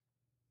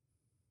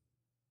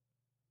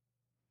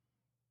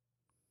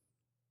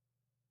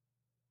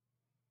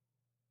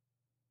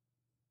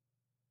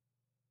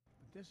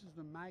This is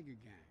the MAGA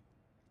gang.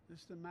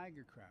 This is the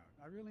MAGA crowd.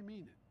 I really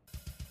mean it.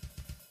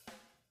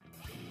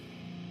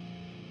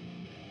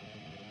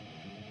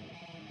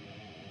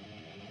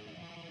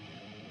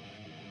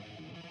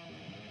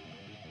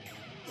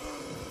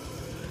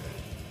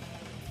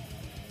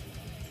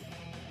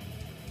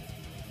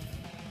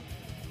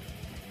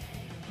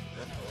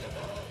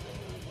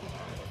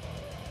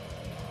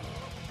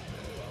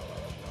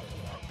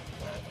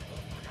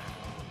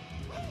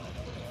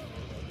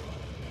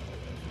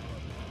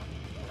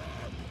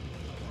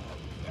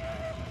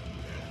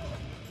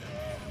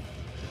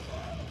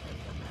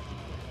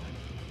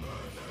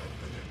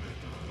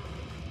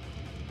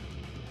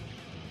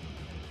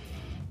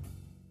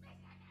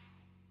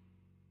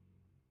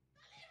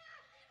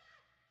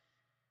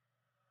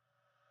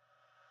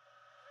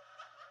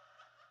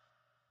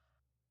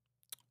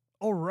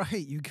 All right,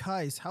 you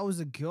guys, how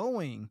is it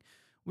going?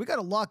 We got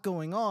a lot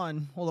going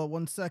on. Hold on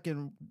one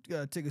second.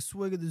 Gotta take a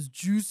swig of this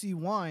juicy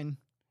wine.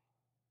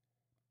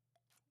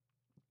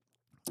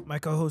 My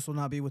co-host will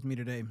not be with me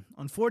today.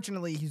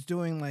 Unfortunately, he's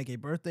doing like a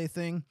birthday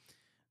thing,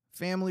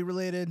 family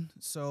related,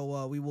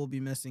 so we will be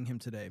missing him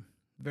today.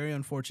 Very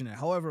unfortunate.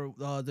 However,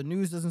 the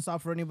news doesn't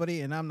stop for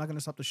anybody, and I'm not going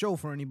to stop the show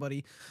for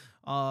anybody.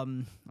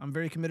 I'm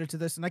very committed to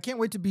this, and I can't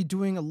wait to be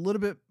doing a little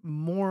bit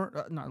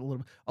more, not a little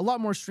bit, a lot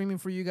more streaming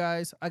for you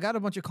guys. I got a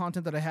bunch of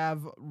content that I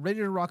have ready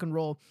to rock and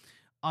roll.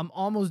 I'm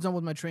almost done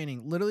with my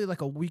training, literally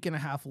like a week and a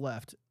half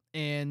left,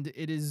 and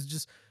it is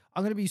just,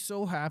 I'm going to be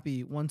so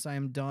happy once I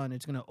am done.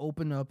 It's going to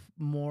open up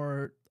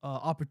more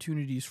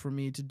opportunities for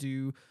me to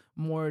do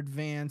more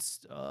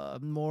advanced,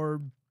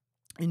 more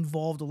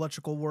involved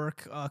electrical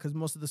work, because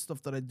most of the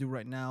stuff that I do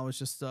right now is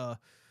just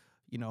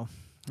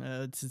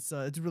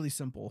it's really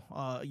simple.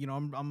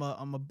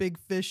 I'm a big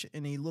fish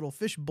in a little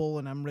fish bowl,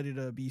 and I'm ready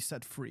to be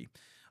set free.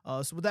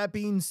 So with that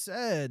being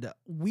said,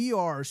 we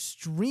are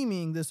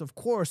streaming this, of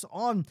course,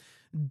 on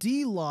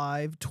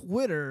DLive,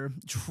 Twitter,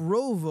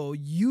 Trovo,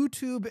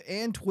 YouTube,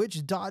 and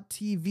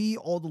Twitch.tv.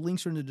 All the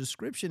links are in the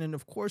description. And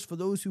of course, for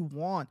those who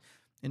want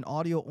an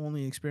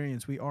audio-only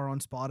experience, we are on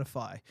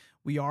Spotify.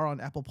 We are on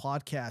Apple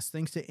Podcasts.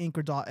 Thanks to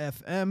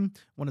Anchor.fm,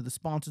 one of the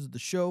sponsors of the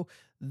show.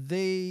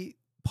 They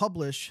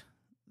publish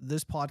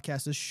this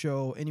podcast, this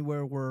show,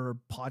 anywhere where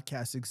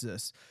podcasts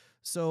exist.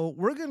 So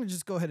we're going to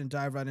just go ahead and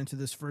dive right into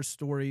this first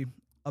story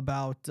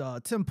about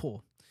Tim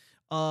Pool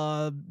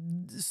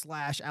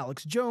slash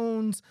Alex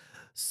Jones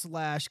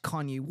slash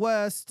Kanye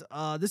West.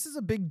 This is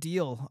a big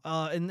deal,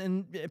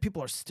 and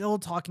people are still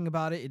talking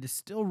about it. It is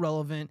still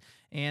relevant,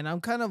 and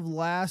I'm kind of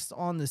last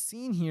on the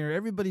scene here.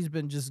 Everybody's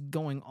been just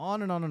going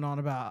on and on and on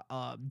about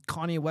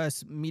Kanye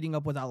West meeting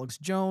up with Alex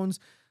Jones,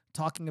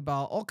 talking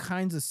about all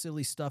kinds of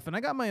silly stuff, and I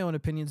got my own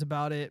opinions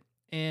about it.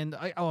 And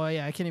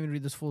I can't even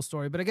read this full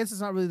story, but I guess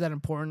it's not really that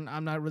important.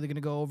 I'm not really going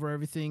to go over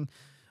everything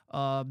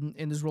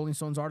in this Rolling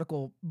Stones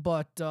article,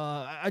 but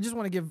I just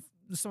want to give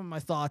some of my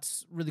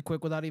thoughts really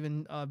quick without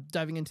even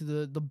diving into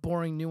the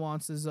boring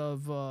nuances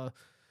of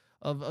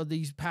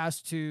these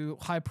past two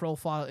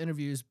high-profile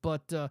interviews.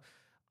 But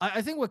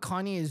I think what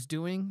Kanye is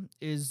doing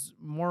is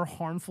more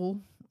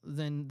harmful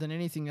than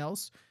anything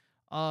else.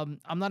 I'm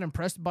not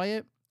impressed by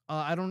it.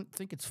 I don't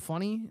think it's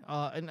funny,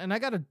 and I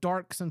got a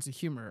dark sense of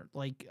humor.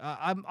 Like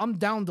I'm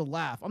down to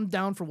laugh. I'm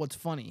down for what's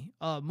funny.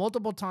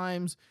 Multiple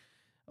times,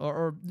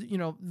 or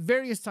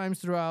various times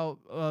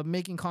throughout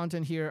making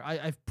content here,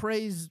 I've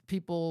praised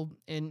people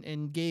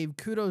and gave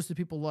kudos to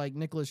people like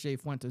Nicholas J.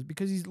 Fuentes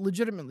because he's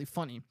legitimately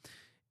funny,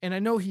 and I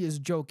know he is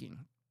joking.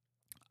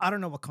 I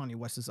don't know what Kanye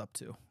West is up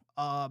to,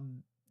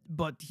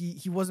 but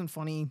he wasn't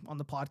funny on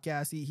the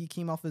podcast. He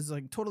came off as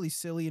like totally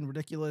silly and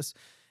ridiculous.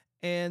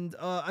 And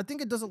I think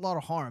it does a lot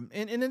of harm.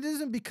 And it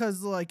isn't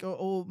because like,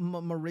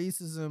 my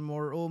racism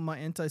or my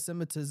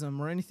anti-Semitism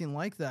or anything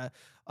like that.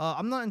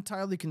 I'm not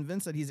entirely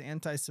convinced that he's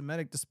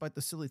anti-Semitic despite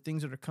the silly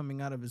things that are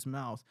coming out of his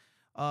mouth.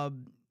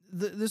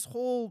 This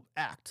whole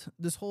act,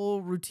 this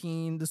whole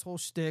routine, this whole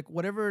shtick,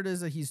 whatever it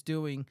is that he's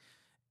doing,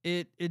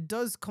 it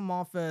does come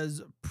off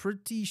as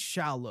pretty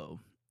shallow.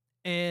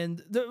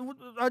 And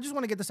I just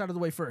want to get this out of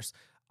the way first.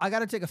 I got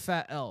to take a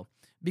fat L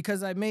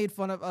because I made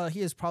fun of, he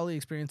has probably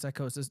experienced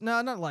psychosis.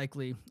 No, not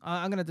likely.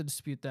 I'm going to have to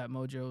dispute that,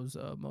 Mojo's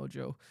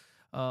Mojo.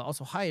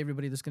 Also, hi,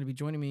 everybody that's going to be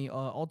joining me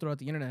all throughout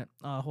the internet.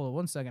 Hold on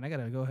one second. I got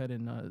to go ahead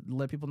and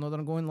let people know that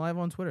I'm going live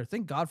on Twitter.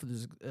 Thank God for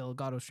this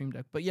Elgato Stream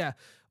Deck. But yeah,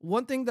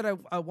 one thing that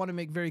I want to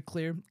make very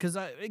clear, because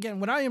again,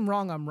 when I am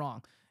wrong, I'm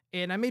wrong.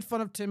 And I made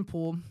fun of Tim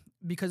Pool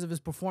because of his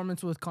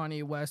performance with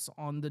Kanye West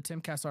on the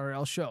Timcast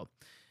RL show.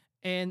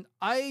 And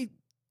I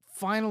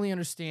finally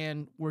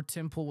understand where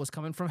Tim Pool was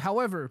coming from.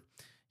 However,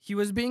 he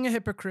was being a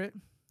hypocrite.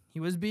 He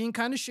was being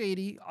kind of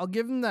shady. I'll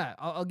give him that.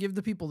 I'll give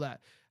the people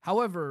that.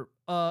 However,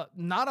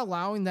 not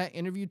allowing that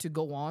interview to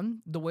go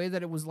on the way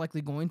that it was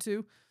likely going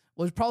to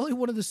was probably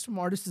one of the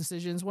smartest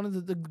decisions. One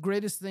of the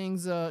greatest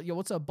things.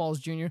 What's up, Balls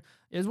Jr.?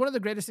 It was one of the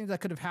greatest things that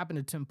could have happened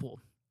to Tim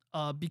Pool.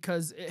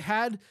 Because it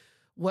had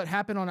what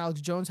happened on Alex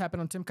Jones happen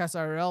on Timcast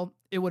IRL,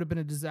 it would have been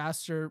a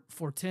disaster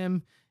for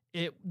Tim.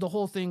 The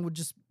whole thing would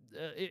just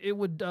it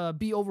would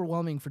be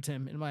overwhelming for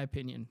Tim, in my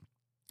opinion.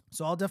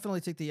 So I'll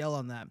definitely take the L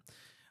on that.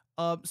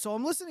 So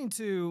I'm listening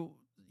to,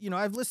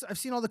 I've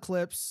seen all the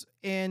clips,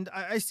 and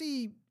I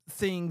see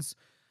things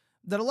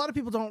that a lot of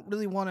people don't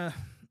really want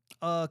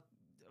to,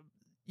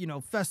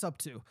 fess up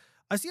to.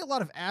 I see a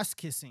lot of ass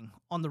kissing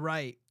on the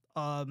right.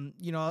 A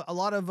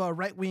lot of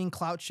right wing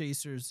clout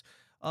chasers.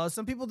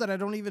 Some people that I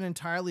don't even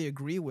entirely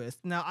agree with.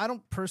 Now, I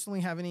don't personally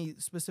have any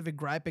specific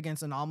gripe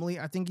against Anomaly.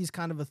 I think he's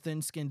kind of a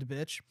thin-skinned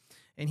bitch,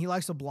 and he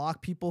likes to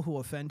block people who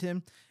offend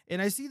him. And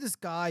I see this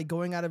guy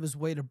going out of his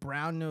way to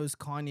brown-nose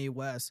Kanye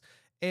West,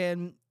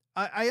 and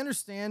I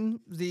understand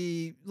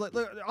the.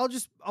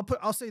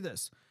 I'll say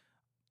this.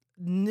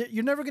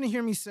 You're never gonna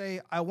hear me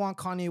say I want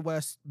Kanye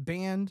West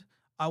banned.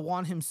 I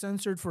want him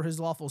censored for his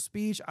lawful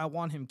speech. I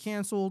want him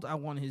canceled. I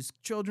want his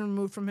children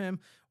removed from him,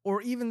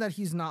 or even that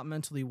he's not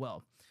mentally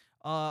well.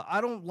 I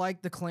don't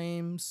like the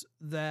claims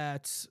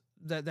that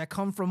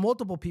come from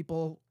multiple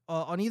people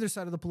on either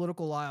side of the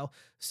political aisle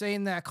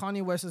saying that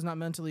Kanye West is not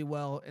mentally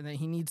well and that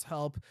he needs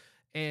help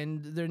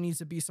and there needs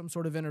to be some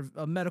sort of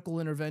a medical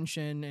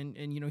intervention and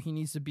he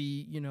needs to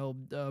be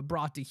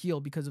brought to heel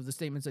because of the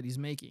statements that he's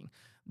making.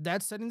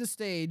 That's setting the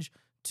stage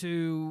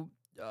to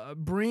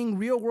bring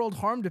real world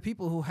harm to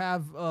people who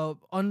have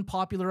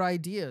unpopular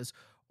ideas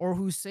or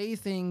who say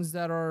things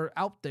that are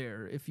out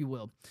there, if you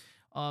will.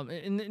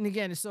 And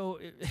again, so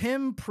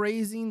him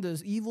praising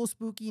those evil,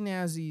 spooky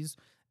Nazis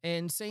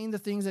and saying the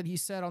things that he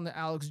said on the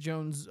Alex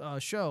Jones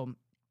show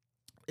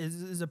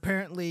is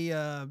apparently,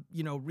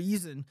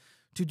 reason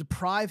to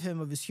deprive him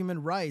of his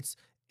human rights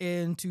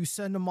and to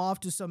send him off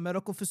to some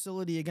medical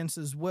facility against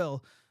his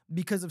will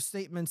because of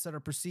statements that are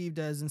perceived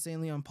as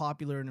insanely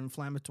unpopular and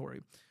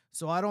inflammatory.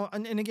 So I don't,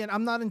 and again,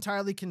 I'm not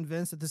entirely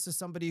convinced that this is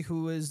somebody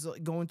who is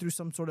going through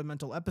some sort of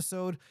mental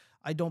episode.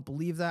 I don't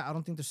believe that. I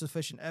don't think there's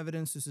sufficient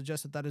evidence to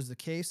suggest that that is the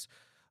case.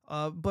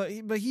 But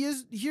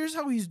here's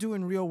how he's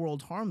doing real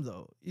world harm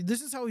though.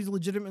 This is how he's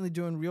legitimately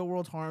doing real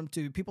world harm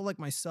to people like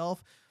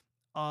myself,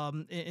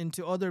 and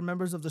to other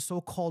members of the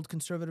so-called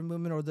conservative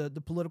movement or the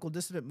political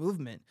dissident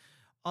movement.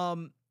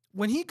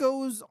 When he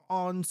goes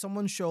on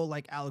someone's show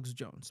like Alex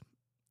Jones,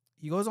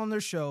 he goes on their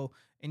show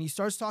and he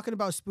starts talking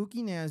about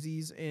spooky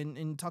Nazis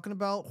and talking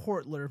about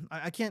Hortler.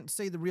 I can't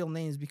say the real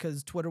names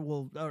because Twitter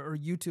will or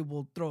YouTube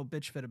will throw a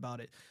bitch fit about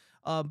it.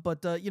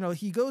 But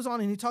he goes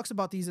on and he talks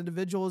about these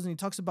individuals and he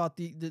talks about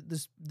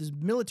this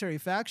military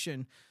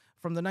faction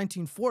from the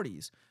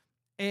 1940s,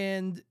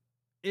 and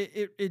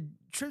it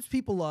trips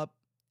people up,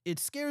 it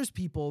scares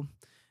people,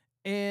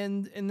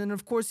 and then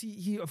of course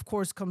he of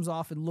course comes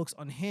off and looks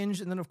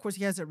unhinged, and then of course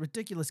he has that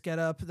ridiculous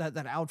getup,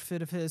 that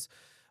outfit of his.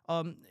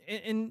 And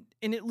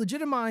it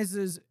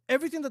legitimizes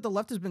everything that the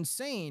left has been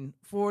saying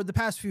for the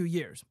past few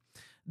years.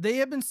 They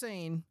have been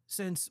saying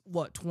since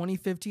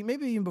 2015,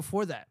 maybe even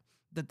before that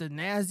the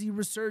Nazi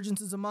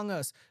resurgence is among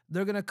us.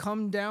 They're going to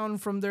come down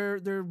from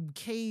their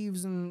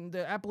caves and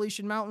the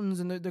Appalachian Mountains,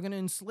 and they're going to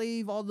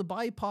enslave all the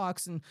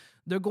BIPOCs, and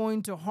they're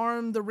going to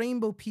harm the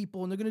rainbow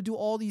people, and they're going to do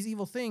all these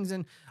evil things.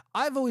 And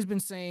I've always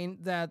been saying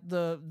that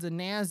the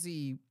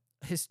Nazi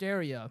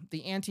hysteria,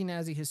 the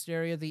anti-Nazi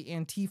hysteria, the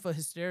Antifa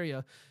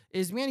hysteria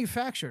is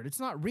manufactured. It's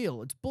not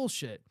real. It's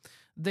bullshit.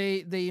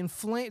 They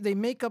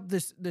make up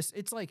this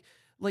it's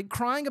like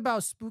crying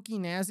about spooky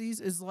Nazis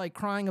is like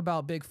crying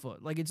about Bigfoot.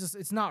 Like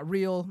it's not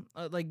real.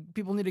 Like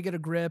people need to get a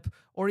grip,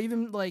 or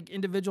even like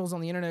individuals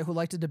on the internet who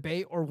like to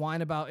debate or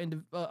whine about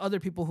other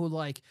people who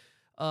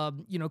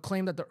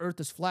claim that the earth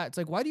is flat. It's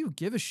like, why do you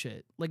give a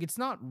shit? Like, it's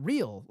not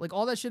real. Like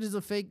all that shit is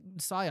a fake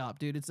psyop,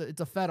 dude. It's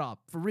a fed op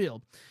for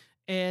real.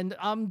 And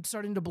I'm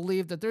starting to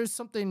believe that there's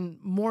something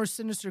more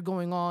sinister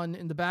going on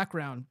in the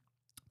background.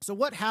 So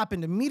what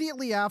happened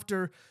immediately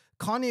after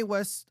Kanye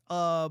West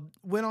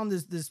went on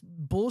this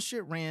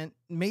bullshit rant,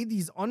 made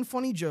these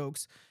unfunny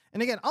jokes?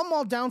 And again, I'm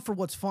all down for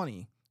what's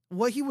funny.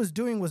 What he was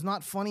doing was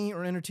not funny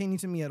or entertaining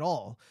to me at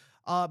all,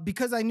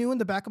 because I knew in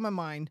the back of my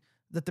mind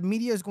that the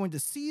media is going to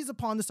seize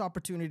upon this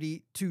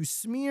opportunity to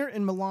smear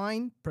and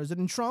malign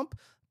President Trump,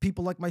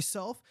 people like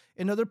myself,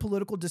 and other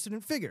political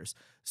dissident figures.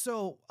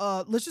 So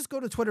let's just go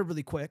to Twitter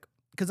really quick,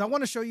 because I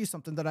want to show you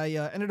something that I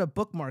ended up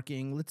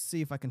bookmarking. Let's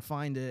see if I can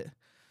find it.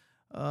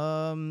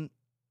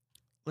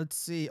 Let's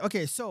see.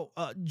 Okay, so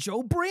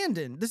Joe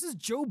Brandon. This is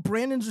Joe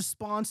Brandon's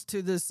response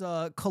to this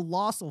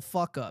colossal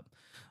fuck up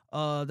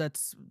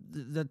that's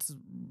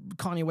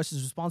Kanye West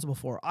is responsible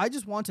for. I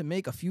just want to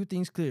make a few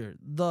things clear.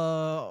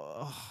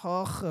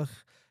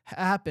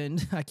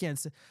 Happened. I can't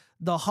say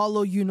the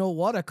hollow. You know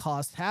what a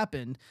cost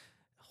happened.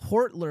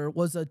 Hortler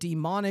was a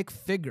demonic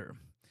figure.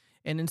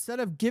 And instead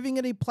of giving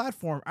it a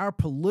platform, our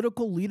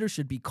political leaders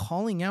should be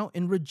calling out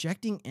and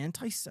rejecting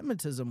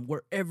anti-Semitism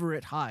wherever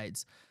it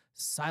hides.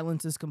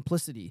 Silence is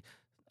complicity.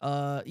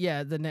 The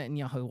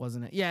Netanyahu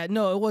wasn't it. Yeah,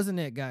 no, it wasn't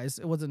it, guys.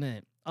 It wasn't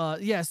it.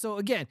 So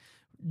again,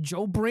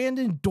 Joe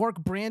Brandon,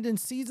 Dork Brandon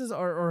seizes,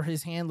 or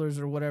his handlers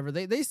or whatever,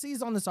 they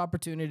seize on this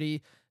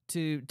opportunity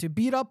to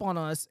beat up on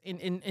us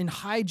and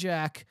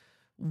hijack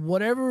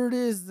whatever it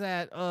is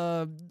that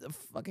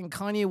fucking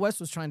Kanye West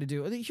was trying to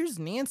do. Here's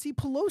Nancy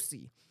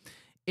Pelosi.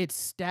 It's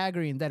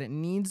staggering that it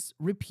needs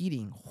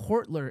repeating.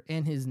 Hortler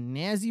and his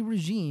Nazi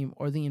regime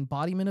are the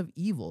embodiment of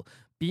evil.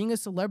 Being a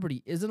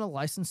celebrity isn't a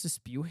license to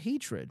spew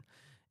hatred.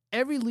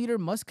 Every leader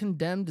must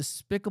condemn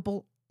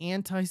despicable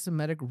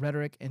anti-Semitic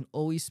rhetoric and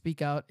always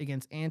speak out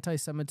against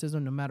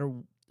anti-Semitism,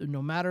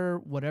 no matter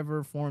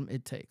whatever form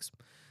it takes.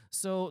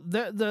 So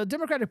the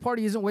Democratic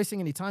Party isn't wasting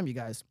any time, you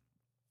guys.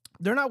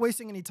 They're not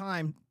wasting any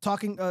time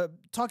talking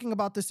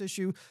about this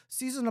issue,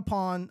 seizing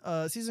upon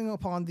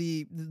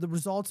the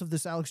results of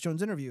this Alex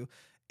Jones interview,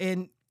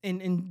 and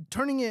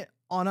turning it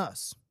on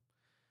us.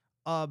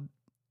 And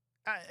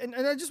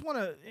I just want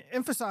to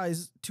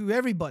emphasize to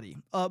everybody,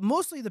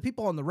 mostly the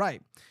people on the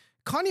right,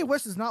 Kanye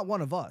West is not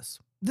one of us.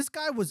 This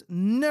guy was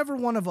never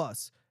one of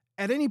us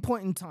at any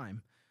point in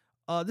time.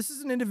 This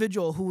is an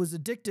individual who was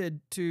addicted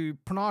to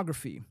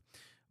pornography.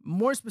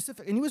 More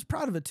specific, and he was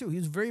proud of it too. He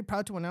was very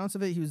proud to announce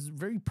of it. He was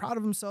very proud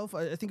of himself.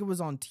 I think it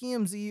was on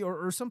TMZ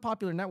or some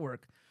popular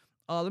network.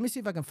 Let me see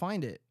if I can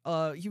find it.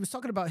 He was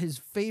talking about his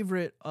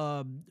favorite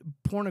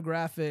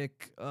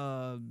pornographic,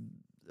 the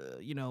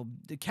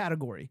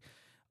category.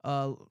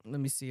 Let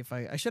me see if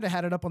I should have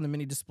had it up on the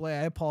mini display.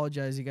 I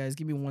apologize, you guys.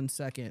 Give me 1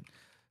 second.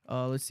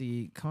 Let's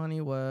see.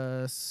 Kanye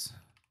West.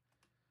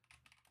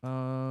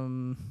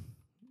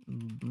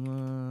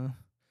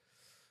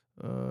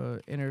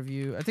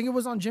 Interview. I think it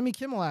was on Jimmy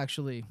Kimmel,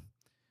 actually.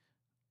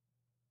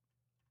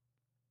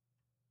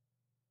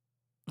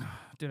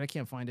 Dude, I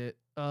can't find it.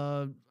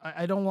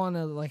 I don't want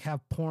to like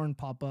have porn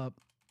pop up.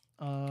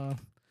 Let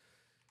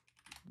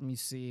me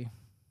see.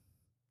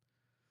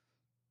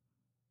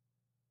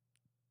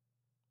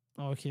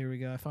 Oh, here we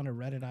go. I found a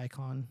Reddit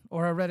icon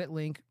or a Reddit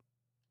link.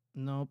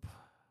 Nope.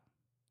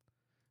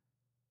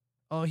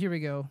 Oh, here we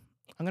go.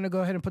 I'm going to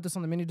go ahead and put this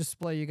on the mini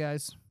display, you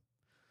guys.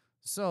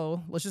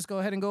 So let's just go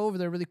ahead and go over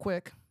there really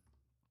quick.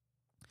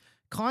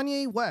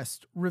 Kanye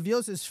West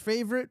reveals his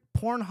favorite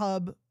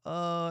Pornhub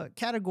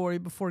category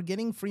before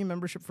getting free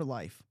membership for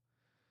life.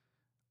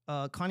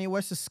 Kanye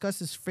West discussed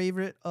his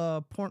favorite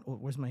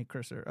where's my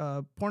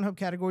cursor? Pornhub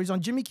categories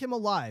on Jimmy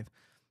Kimmel Live.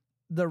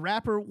 The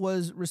rapper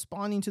was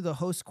responding to the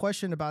host's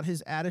question about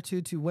his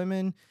attitude to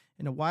women.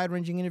 In a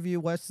wide-ranging interview,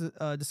 West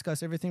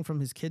discussed everything from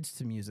his kids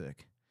to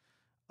music.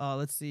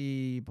 Let's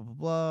see. Blah, blah,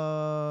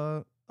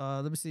 blah.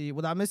 Let me see.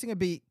 Without missing a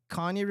beat,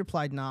 Kanye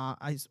replied, oh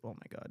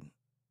my God.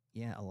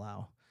 Yeah,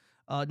 allow.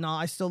 Nah,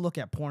 I still look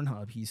at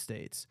Pornhub, he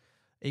states.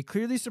 A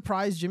clearly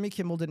surprised Jimmy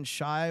Kimmel didn't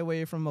shy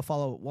away from a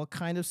follow-up. What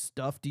kind of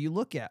stuff do you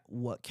look at?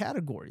 What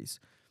categories?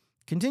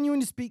 Continuing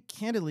to speak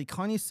candidly,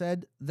 Kanye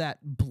said that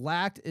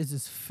Blacked is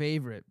his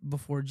favorite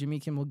before Jimmy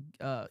Kimmel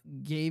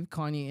gave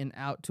Kanye an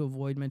out to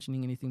avoid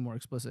mentioning anything more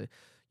explicit.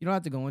 You don't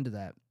have to go into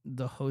that,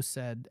 the host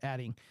said,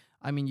 adding,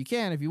 I mean, you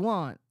can if you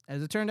want.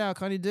 As it turned out,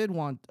 Kanye did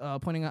want,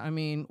 pointing out, I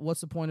mean,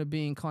 what's the point of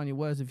being Kanye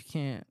West if you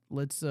can't?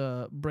 Let's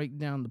break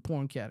down the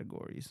porn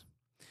categories.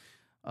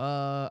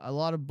 A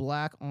lot of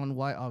black on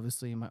white,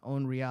 obviously, in my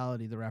own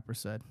reality, the rapper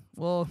said.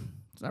 Well,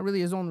 it's not really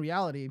his own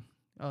reality,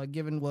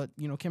 given what,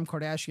 Kim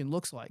Kardashian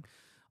looks like.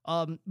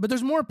 But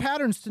there's more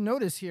patterns to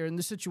notice here in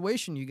this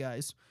situation, you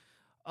guys.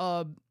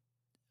 I'm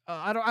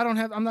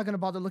not going to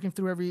bother looking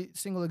through every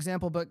single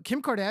example, but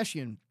Kim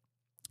Kardashian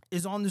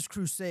is on this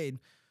crusade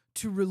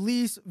to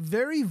release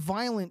very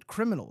violent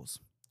criminals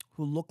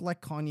who look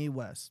like Kanye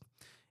West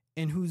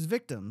and whose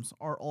victims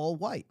are all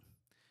white.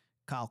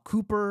 Kyle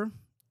Cooper,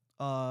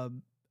 I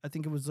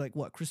think it was like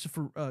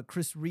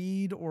Chris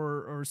Reed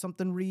or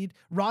something Reed.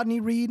 Rodney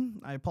Reed.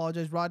 I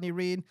apologize, Rodney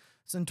Reed.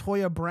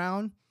 Santoya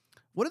Brown.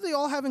 What do they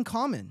all have in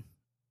common?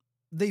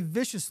 They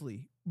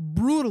viciously,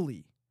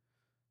 brutally,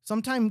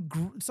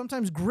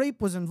 sometimes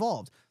grape was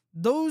involved.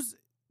 Those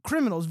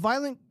criminals,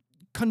 violent,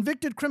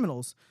 convicted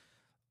criminals,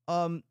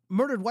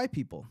 murdered white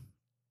people.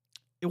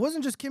 It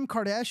wasn't just Kim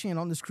Kardashian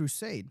on this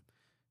crusade.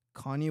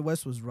 Kanye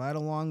West was right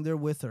along there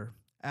with her,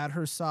 at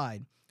her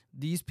side.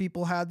 These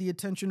people had the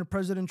attention of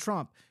President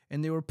Trump,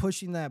 and they were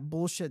pushing that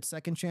bullshit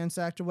Second Chance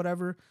Act or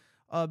whatever.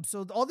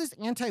 So all this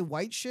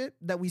anti-white shit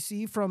that we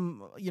see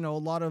from a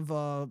lot of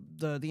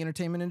the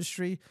entertainment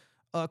industry,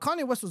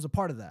 Kanye West was a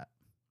part of that,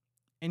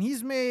 and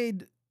he's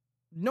made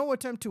no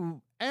attempt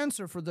to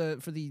answer for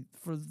the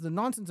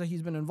nonsense that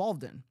he's been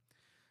involved in.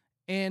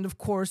 And of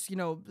course,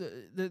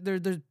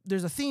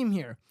 there's a theme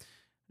here: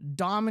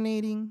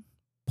 dominating,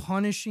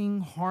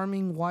 punishing,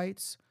 harming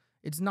whites.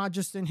 It's not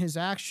just in his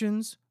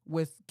actions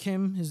with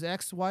Kim, his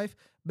ex-wife,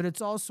 but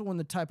it's also in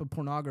the type of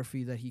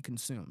pornography that he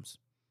consumes.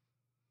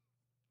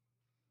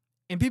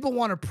 And people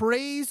want to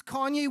praise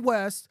Kanye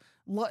West,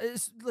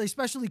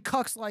 especially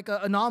cucks like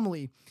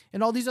Anomaly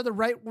and all these other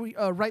right-wing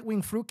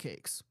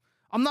fruitcakes.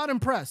 I'm not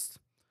impressed.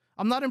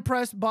 I'm not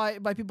impressed by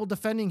people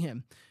defending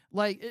him.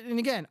 And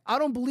again, I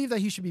don't believe that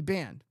he should be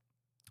banned.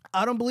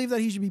 I don't believe that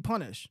he should be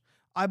punished.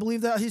 I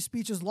believe that his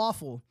speech is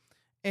lawful,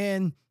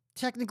 and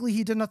technically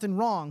he did nothing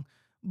wrong.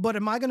 But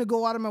am I going to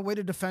go out of my way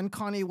to defend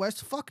Kanye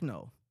West? Fuck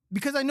no.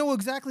 Because I know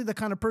exactly the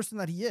kind of person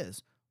that he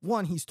is.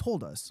 One, he's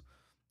told us.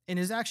 And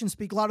his actions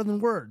speak louder than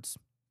words.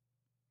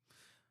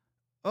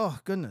 Oh,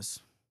 goodness.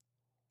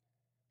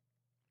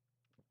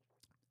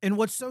 And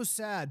what's so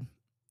sad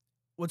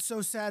what's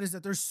so sad is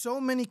that there's so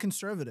many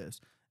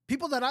conservatives,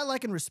 people that I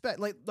like and respect.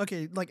 Like,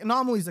 okay, like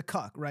Anomaly's a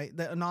cuck, right?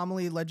 The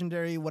Anomaly,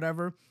 legendary,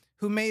 whatever,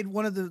 who made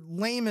one of the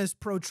lamest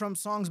pro-Trump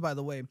songs, by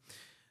the way.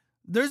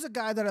 There's a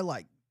guy that I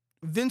like,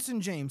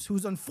 Vincent James,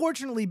 who's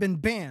unfortunately been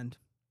banned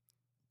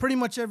pretty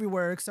much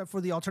everywhere except for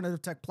the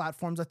alternative tech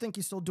platforms. I think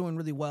he's still doing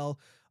really well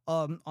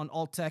on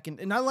alt tech,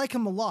 and I like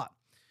him a lot.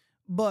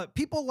 But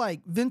people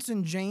like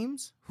Vincent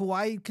James, who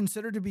I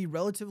consider to be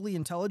relatively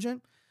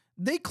intelligent,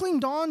 they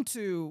clinged on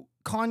to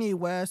Kanye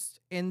West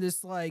and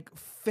this like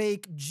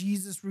fake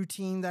Jesus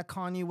routine that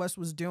Kanye West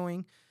was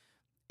doing.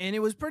 And it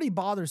was pretty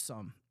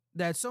bothersome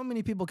that so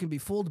many people can be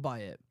fooled by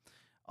it.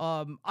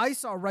 I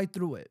saw right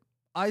through it.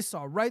 I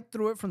saw right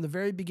through it from the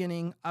very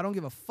beginning. I don't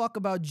give a fuck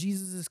about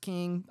Jesus is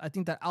King. I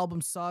think that album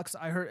sucks.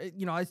 I heard,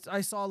 you know,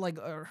 I saw like,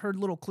 heard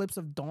little clips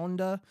of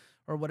Donda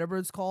or whatever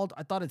it's called.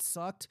 I thought it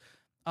sucked.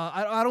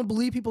 I don't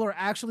believe people are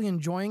actually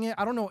enjoying it.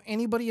 I don't know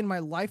anybody in my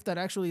life that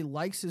actually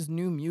likes his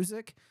new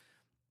music.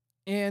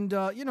 And,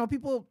 you know,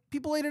 people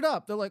ate it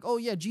up. They're like, oh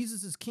yeah,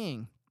 Jesus is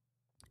king.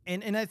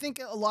 And I think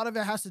a lot of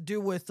it has to do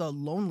with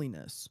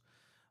loneliness.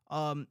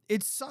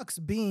 It sucks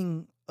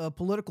being a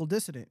political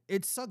dissident.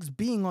 It sucks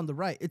being on the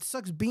right. It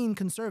sucks being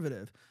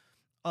conservative.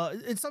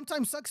 It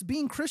sometimes sucks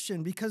being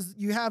Christian because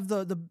you have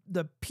the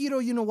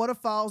pedo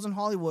you-know-what-a-files in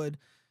Hollywood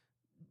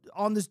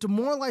on this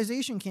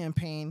demoralization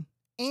campaign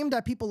aimed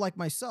at people like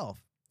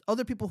myself,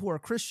 other people who are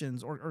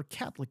Christians or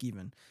Catholic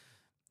even.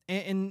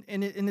 And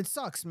it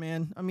sucks,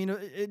 man. I mean,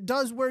 it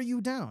does wear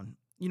you down.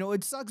 You know,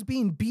 it sucks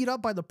being beat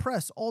up by the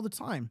press all the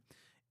time.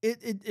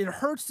 It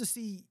hurts to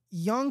see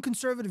young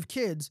conservative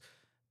kids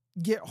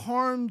get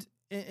harmed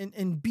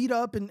and beat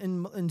up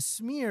and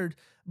smeared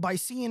by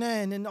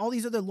CNN and all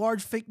these other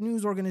large fake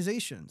news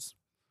organizations,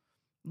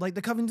 like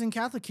the Covington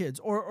Catholic Kids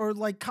or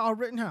like Kyle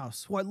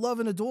Rittenhouse, who I love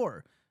and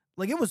adore.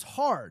 Like, it was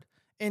hard.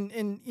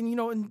 And you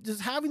know, and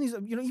just having these,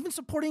 you know, even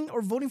supporting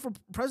or voting for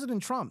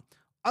President Trump.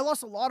 I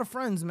lost a lot of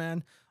friends,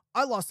 man.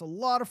 I lost a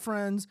lot of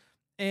friends,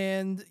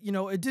 and, you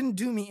know, it didn't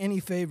do me any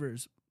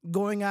favors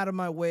going out of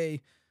my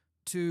way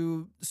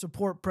to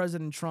support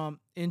President Trump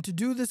and to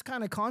do this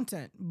kind of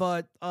content.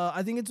 But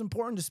I think it's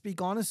important to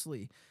speak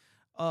honestly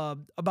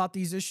about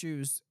these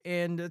issues.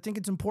 And I think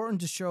it's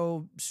important to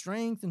show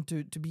strength and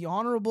to be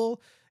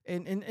honorable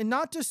and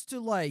not just to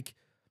like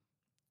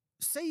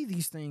say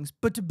these things,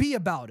 but to be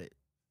about it.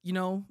 You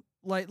know,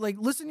 like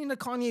listening to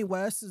Kanye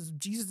West's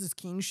Jesus is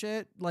King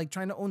shit, like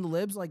trying to own the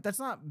libs, like that's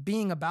not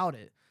being about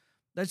it.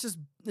 That's just,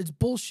 it's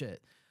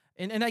bullshit.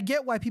 And I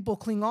get why people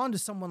cling on to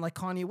someone like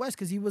Kanye West,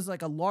 because he was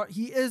like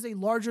he is a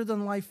larger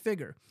than life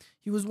figure.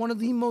 He was one of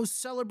the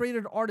most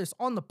celebrated artists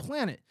on the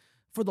planet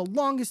for the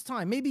longest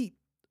time, maybe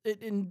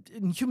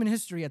in human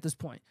history at this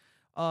point.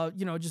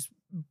 You know, just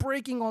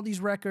breaking all these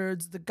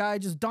records. The guy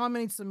just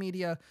dominates the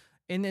media,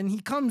 and then he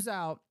comes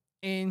out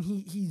and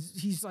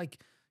he's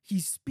like,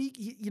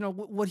 you know,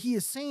 what he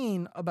is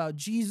saying about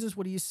Jesus,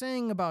 what he is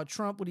saying about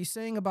Trump, what he's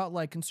saying about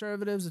like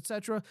conservatives,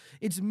 etc.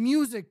 It's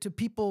music to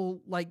people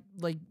like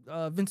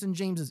Vincent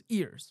James's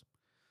ears.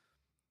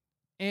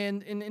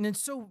 And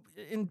it's so,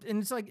 and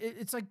it's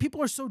like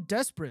people are so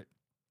desperate.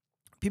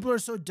 People are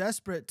so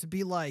desperate to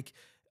be like,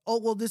 oh,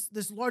 well,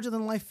 this larger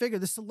than life figure,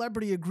 this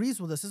celebrity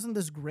agrees with us. Isn't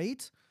this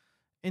great?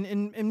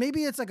 And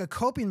maybe it's like a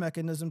coping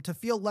mechanism to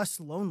feel less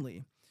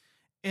lonely.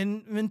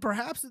 And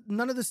perhaps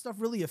none of this stuff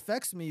really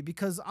affects me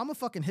because I'm a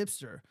fucking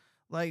hipster.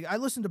 Like, I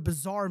listen to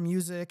bizarre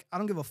music. I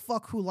don't give a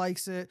fuck who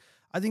likes it.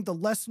 I think the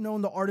less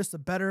known the artist, the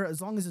better, as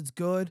long as it's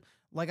good.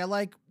 Like, I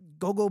like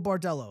Go-Go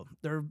Bordello.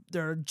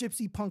 They're a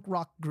gypsy punk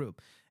rock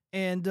group.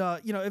 And,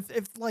 you know,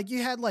 if like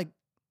you had like,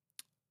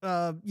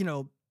 you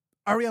know,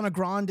 Ariana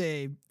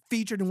Grande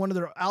featured in one of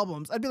their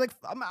albums, I'd be like,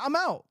 I'm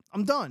out.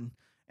 I'm done.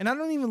 And I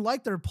don't even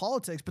like their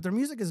politics, but their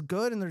music is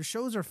good and their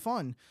shows are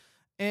fun.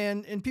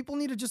 And people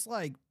need to just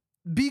like,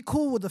 be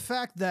cool with the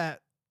fact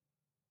that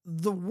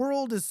the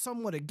world is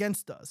somewhat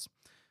against us.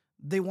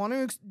 They want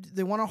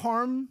to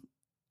harm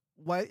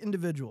white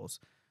individuals.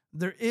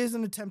 There is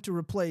an attempt to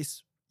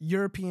replace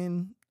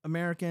European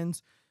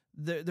Americans.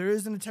 There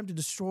is an attempt to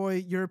destroy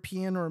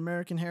European or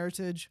American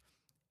heritage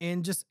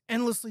and just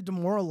endlessly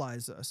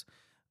demoralize us.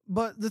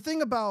 But the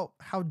thing about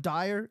how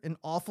dire and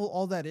awful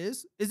all that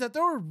is that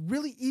there are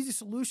really easy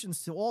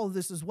solutions to all of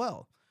this as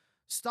well.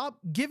 Stop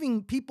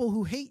giving people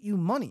who hate you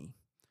money.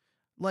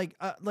 Like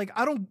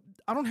I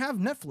don't have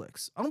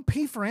Netflix. I don't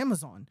pay for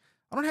Amazon.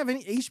 I don't have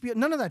any HBO,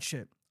 none of that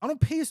shit. I don't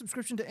pay a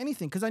subscription to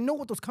anything because I know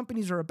what those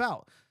companies are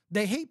about.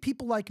 They hate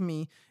people like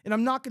me, and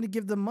I'm not going to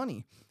give them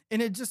money.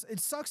 And it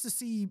sucks to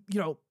see, you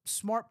know,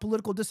 smart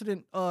political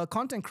dissident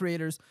content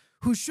creators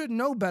who should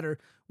know better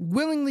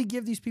willingly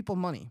give these people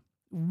money,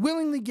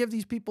 willingly give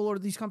these people or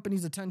these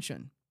companies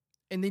attention,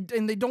 and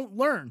they don't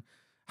learn.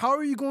 How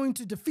are you going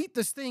to defeat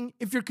this thing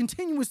if you're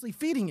continuously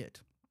feeding it?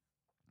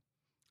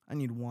 I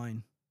need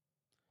wine.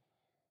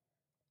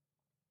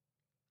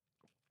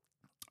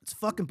 It's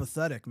fucking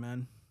pathetic,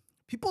 man.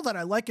 People that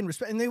I like and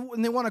respect, and they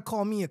want to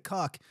call me a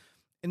cuck,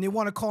 and they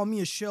want to call me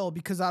a shill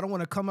because I don't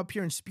want to come up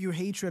here and spew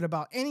hatred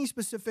about any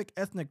specific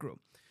ethnic group.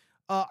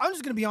 I'm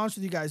just gonna be honest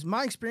with you guys.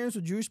 My experience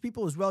with Jewish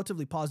people is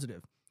relatively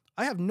positive.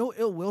 I have no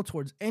ill will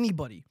towards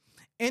anybody,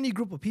 any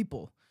group of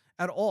people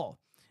at all.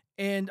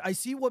 And I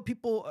see what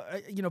people,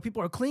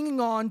 people are clinging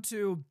on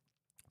to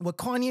what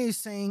Kanye is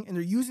saying, and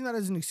they're using that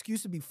as an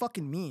excuse to be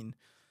fucking mean.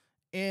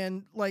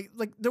 And like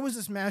there was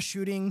this mass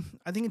shooting,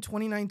 I think in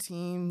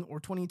 2019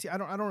 or 2018, I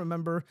don't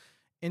remember.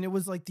 And it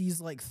was like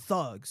these like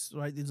thugs,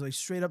 right? These like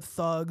straight up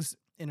thugs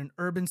in an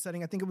urban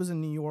setting. I think it was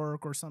in New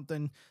York or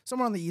something,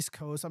 somewhere on the East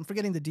Coast. I'm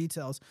forgetting the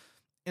details.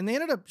 And they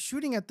ended up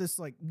shooting at this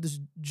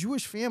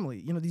Jewish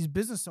family, these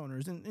business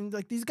owners, and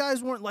like these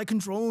guys weren't like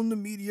controlling the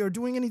media or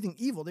doing anything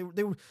evil. They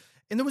were,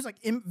 and there was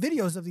like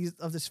videos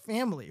of this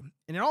family,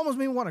 and it almost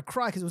made me want to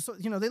cry because it was so,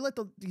 they let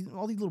all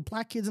these little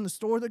black kids in the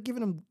store. They're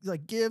giving them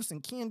like gifts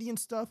and candy and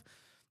stuff,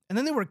 and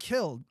then they were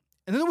killed.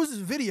 And then there was this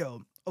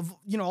video of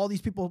all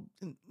these people,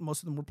 and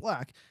most of them were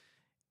black,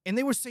 and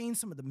they were saying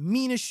some of the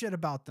meanest shit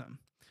about them,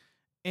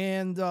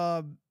 and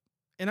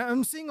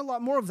I'm seeing a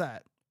lot more of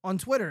that on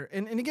Twitter.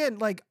 And again,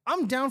 like,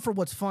 I'm down for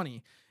what's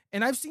funny.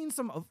 And I've seen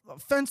some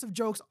offensive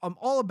jokes. I'm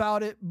all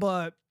about it.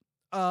 But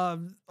a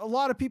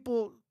lot of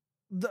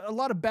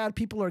bad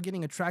people are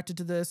getting attracted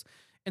to this,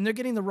 and they're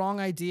getting the wrong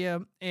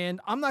idea.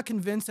 And I'm not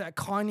convinced that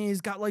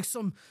Kanye's got like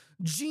some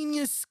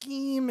genius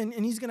scheme and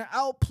he's going to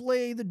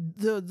outplay the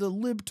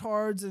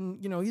libtards, and,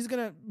 he's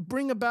going to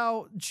bring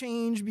about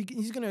change.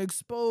 He's going to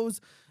expose,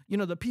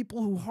 the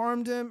people who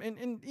harmed him.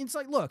 And it's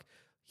like, look,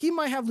 he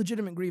might have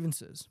legitimate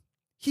grievances.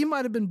 He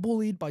might have been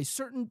bullied by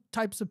certain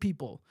types of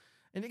people.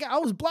 And again, I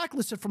was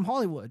blacklisted from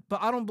Hollywood,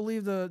 but I don't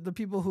believe the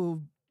people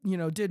who,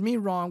 did me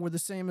wrong were the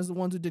same as the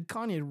ones who did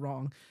Kanye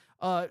wrong.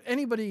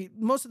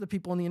 Most of the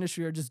people in the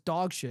industry are just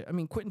dog shit. I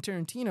mean, Quentin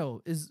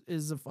Tarantino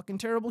is a fucking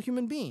terrible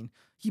human being.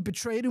 He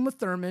betrayed Uma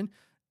Thurman,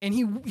 and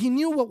he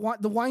knew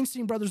what the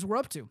Weinstein brothers were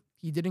up to.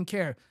 He didn't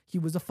care. He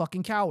was a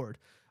fucking coward.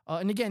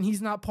 And again,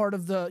 he's not part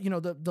of the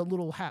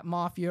little hat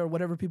mafia or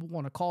whatever people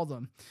want to call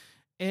them.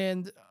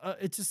 And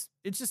it's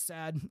just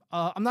sad.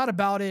 I'm not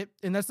about it,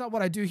 and that's not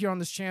what I do here on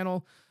this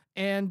channel.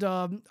 And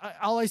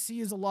all I see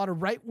is a lot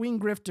of right-wing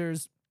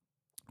grifters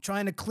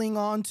trying to cling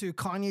on to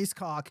Kanye's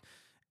cock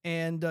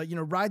and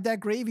ride that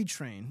gravy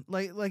train.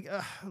 Let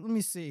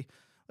me see.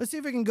 Let's see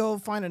if we can go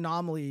find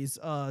Anomalies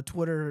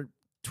Twitter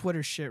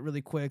shit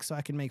really quick so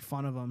I can make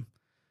fun of him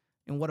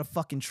and what a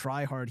fucking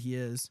tryhard he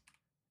is.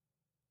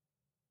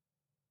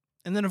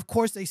 And then, of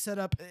course, they set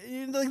up,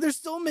 like, they're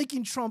still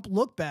making Trump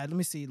look bad. Let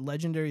me see,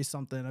 legendary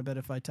something. I bet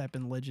if I type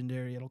in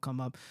legendary, it'll come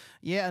up.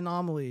 Yeah,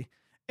 Anomaly.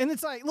 And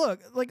it's like, look,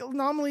 like,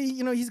 Anomaly,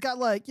 he's got,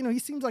 like, he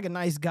seems like a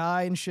nice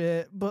guy and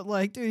shit. But,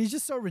 like, dude, he's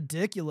just so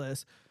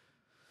ridiculous.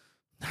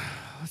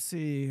 Let's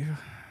see.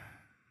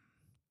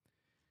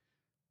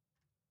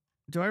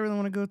 Do I really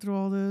want to go through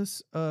all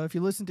this? If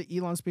you listen to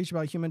Elon's speech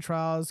about human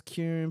trials,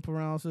 curing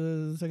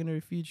paralysis,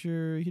 secondary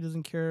feature, he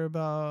doesn't care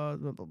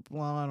about, blah, blah,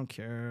 blah. I don't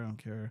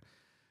care.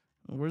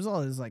 Where's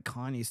all his like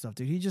Kanye stuff,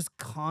 dude? He just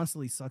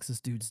constantly sucks this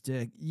dude's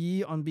dick.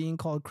 Yee on being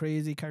called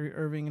crazy, Kyrie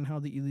Irving, and how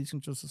the elites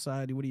control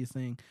society. What do you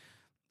think?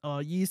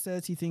 Yee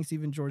says he thinks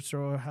even George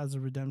Soros has a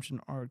redemption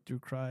arc through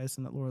Christ,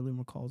 and that Laura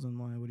Loomer calls in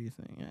line. What do you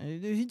think?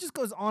 Dude, he just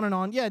goes on and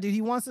on. Yeah, dude,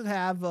 he wants to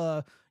have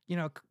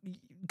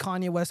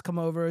Kanye West come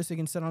over so he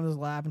can sit on his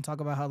lap and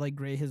talk about how like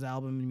great his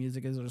album and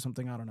music is or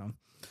something. I don't know.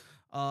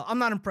 I'm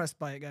not impressed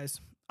by it, guys.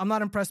 I'm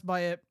not impressed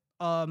by it.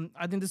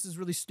 I think this is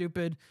really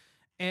stupid.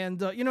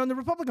 And, and the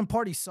Republican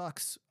Party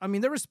sucks. I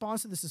mean, their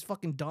response to this is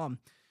fucking dumb.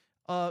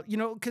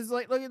 Because,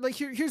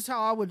 here's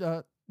how I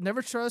would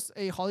never trust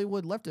a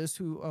Hollywood leftist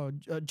who,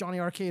 Johnny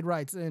Arcade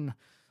writes in,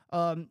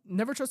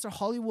 never trust a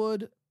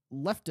Hollywood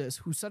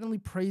leftist who suddenly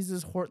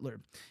praises Hortler.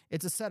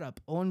 It's a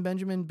setup. Owen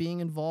Benjamin being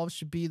involved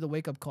should be the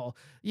wake-up call.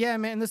 Yeah,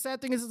 man, the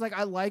sad thing is like,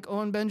 I like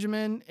Owen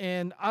Benjamin,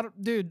 and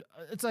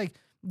it's like,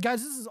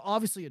 guys, this is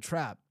obviously a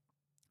trap.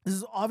 This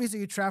is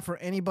obviously a trap for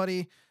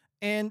anybody.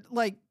 And,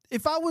 like,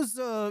 if I was,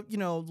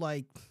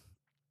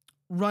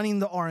 running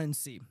the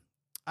RNC,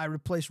 I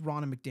replaced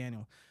Ron and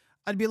McDaniel,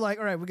 I'd be like,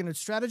 all right, we're going to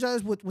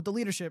strategize with the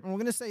leadership, and we're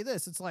going to say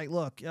this. It's like,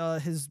 look,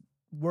 his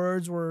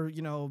words were,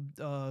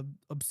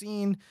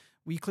 obscene.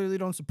 We clearly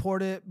don't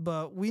support it,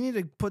 but we need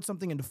to put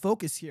something into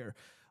focus here.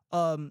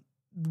 World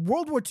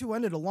War II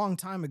ended a long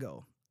time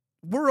ago.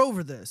 We're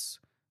over this.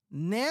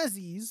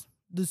 Nazis,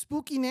 the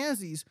spooky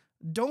Nazis,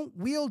 don't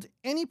wield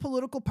any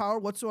political power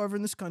whatsoever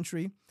in this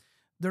country.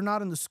 They're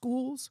not in the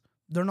schools.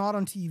 They're not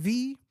on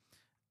TV.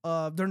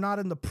 They're not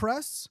in the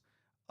press.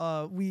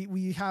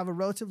 We have a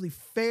relatively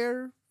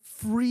fair,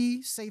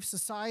 free, safe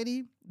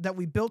society that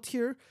we built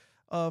here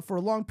for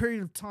a long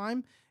period of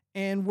time.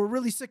 And we're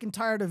really sick and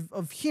tired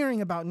of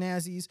hearing about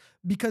Nazis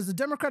because the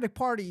Democratic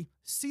Party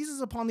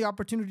seizes upon the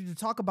opportunity to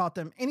talk about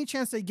them any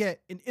chance they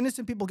get, and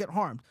innocent people get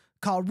harmed.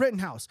 Kyle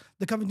Rittenhouse,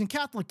 the Covington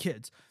Catholic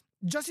kids.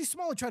 Jussie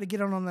Smollett tried to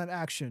get in on that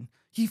action.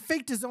 He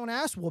faked his own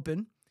ass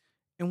whooping.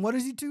 And what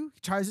does he do? He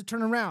tries to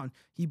turn around.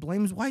 He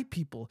blames white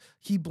people.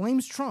 He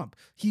blames Trump.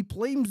 He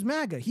blames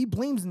MAGA. He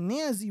blames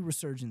Nazi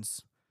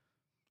resurgence.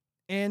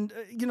 And,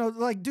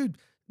 dude,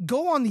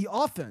 go on the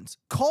offense.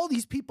 Call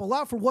these people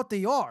out for what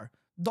they are.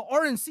 The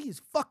RNC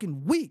is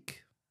fucking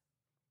weak.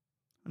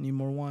 I need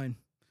more wine.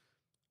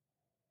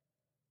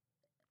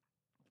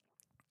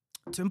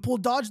 Tim Pool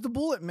dodged the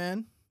bullet,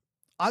 man.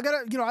 I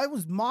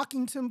was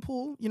mocking Tim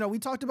Pool. We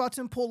talked about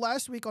Tim Pool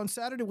last week on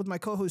Saturday with my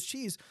co-host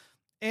Cheese.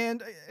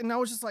 And I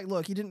was just like,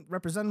 look, he didn't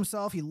represent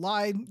himself. He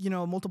lied,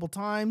 multiple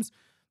times.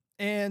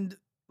 And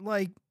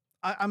like,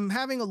 I'm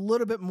having a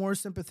little bit more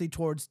sympathy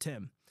towards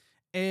Tim.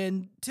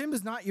 And Tim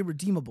is not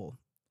irredeemable.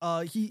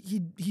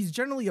 He's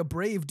generally a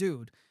brave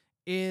dude.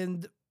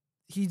 And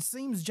he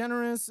seems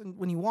generous and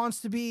when he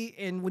wants to be.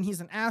 And when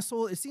he's an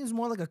asshole, it seems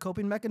more like a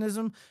coping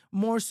mechanism,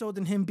 more so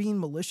than him being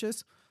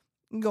malicious.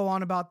 We can go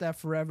on about that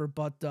forever.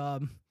 But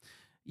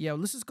yeah,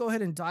 let's just go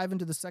ahead and dive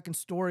into the second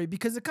story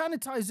because it kind of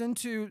ties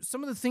into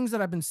some of the things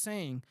that I've been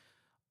saying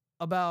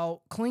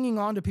about clinging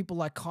on to people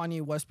like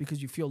Kanye West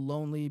because you feel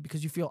lonely,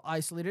 because you feel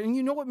isolated. And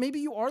you know what? Maybe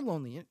you are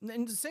lonely.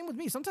 And the same with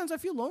me. Sometimes I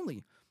feel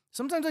lonely.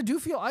 Sometimes I do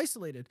feel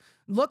isolated.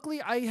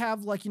 Luckily, I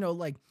have like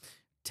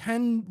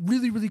 10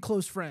 really, really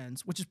close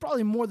friends, which is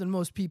probably more than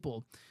most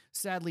people,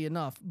 sadly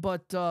enough.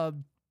 But,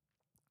 and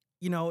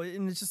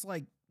it's just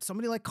like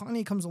somebody like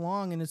Kanye comes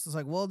along and it's just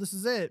like, well, this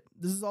is it.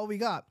 This is all we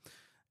got.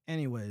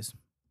 Anyways,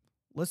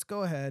 let's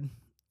go ahead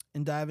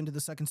and dive into the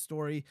second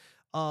story.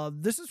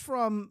 This is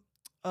from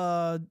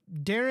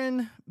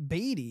Darren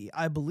Beatty,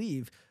 I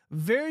believe.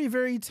 Very,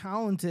 very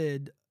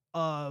talented,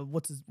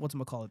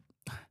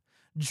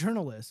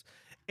 journalist.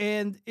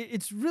 And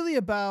it's really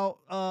about,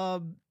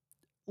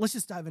 let's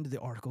just dive into the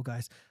article,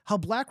 guys. How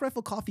Black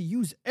Rifle Coffee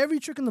used every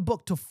trick in the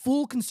book to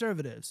fool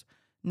conservatives.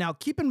 Now,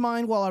 keep in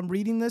mind while I'm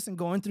reading this and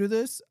going through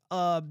this,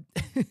 think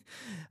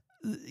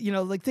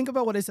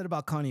about what I said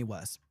about Kanye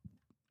West.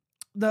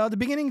 The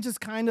beginning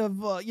just kind of,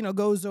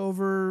 goes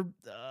over,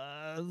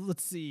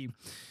 let's see,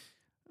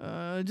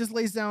 just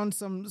lays down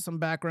some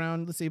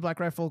background. Let's see, Black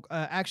Rifle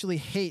actually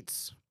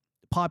hates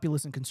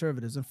populists and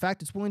conservatives. In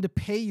fact, it's willing to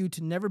pay you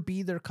to never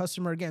be their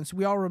customer again. So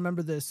we all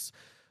remember this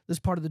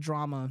part of the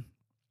drama,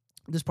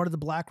 this part of the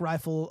Black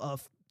Rifle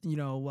of,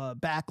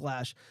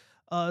 backlash.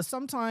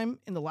 Sometime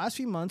in the last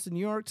few months, the New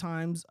York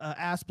Times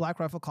asked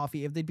Black Rifle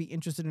Coffee if they'd be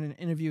interested in an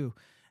interview.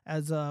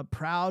 As a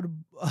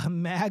proud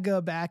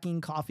MAGA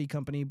backing coffee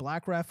company,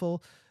 Black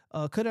Rifle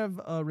could have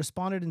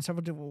responded in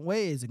several different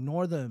ways,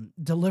 ignore them,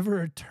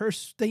 deliver a terse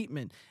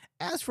statement,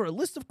 ask for a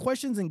list of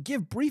questions, and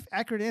give brief,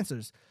 accurate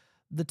answers.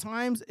 The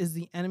Times is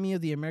the enemy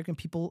of the American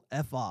people.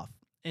 F off.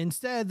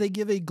 Instead, they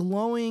give a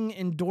glowing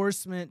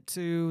endorsement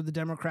to the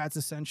Democrats,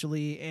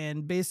 essentially,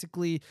 and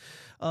basically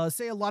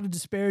say a lot of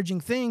disparaging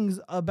things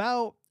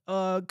about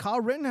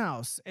Kyle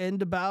Rittenhouse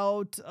and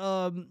about,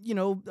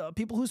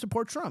 people who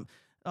support Trump.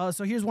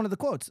 So here's one of the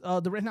quotes.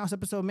 The Rittenhouse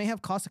episode may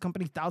have cost the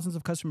company thousands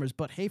of customers,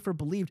 but Hafer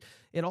believed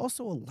it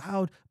also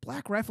allowed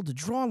Black Rifle to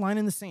draw a line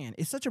in the sand.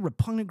 It's such a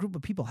repugnant group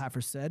of people,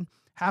 Hafer said.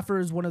 Hafer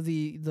is one of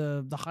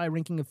the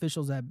high-ranking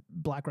officials at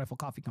Black Rifle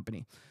Coffee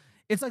Company.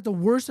 It's like the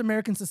worst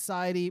American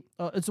society.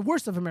 It's the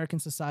worst of American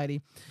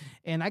society.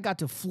 And I got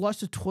to flush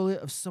the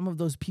toilet of some of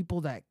those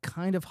people that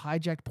kind of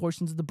hijacked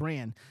portions of the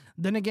brand.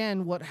 Then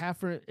again, what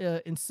Hafer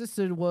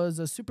insisted was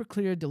a super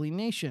clear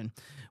delineation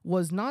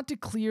was not too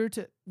clear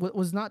to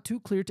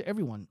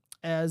everyone.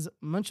 As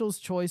Munchel's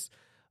choice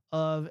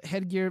of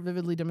headgear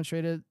vividly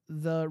demonstrated,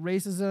 the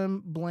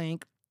racism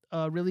blank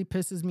really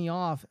pisses me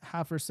off.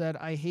 Hafer said,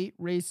 I hate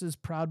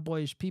racist, proud,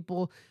 boyish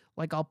people.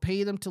 Like, I'll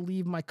pay them to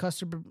leave my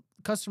customer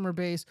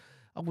base.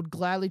 I would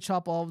gladly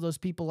chop all of those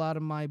people out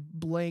of my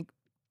blank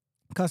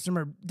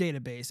customer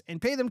database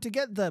and pay them to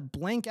get the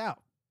blank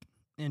out.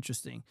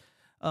 Interesting.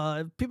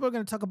 If people are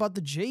going to talk about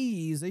the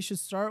Jays, they should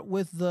start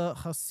with the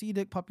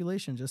Hasidic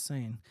population. Just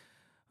saying.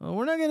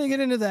 We're not going to get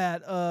into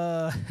that,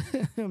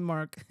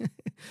 Mark. We're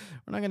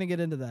not going to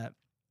get into that.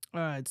 All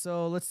right,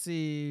 so let's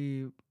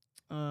see.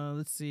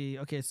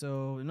 Okay,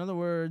 so in other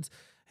words,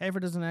 Hafer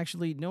doesn't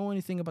actually know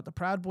anything about the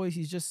Proud Boys.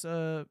 He's just,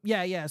 So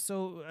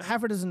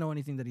Hafer doesn't know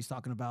anything that he's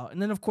talking about.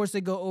 And then, of course,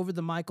 they go over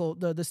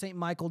the St.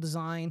 Michael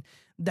design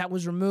that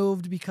was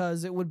removed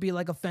because it would be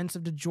like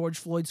offensive to George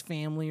Floyd's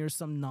family or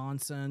some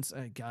nonsense.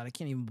 God, I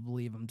can't even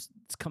believe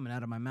it's coming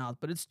out of my mouth,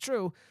 but it's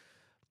true.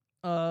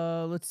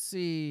 Let's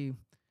see.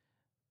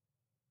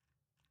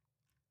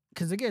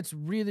 Because it gets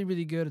really,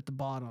 really good at the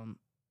bottom.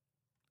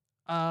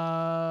 So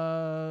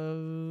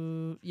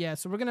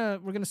we're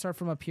gonna start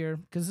from up here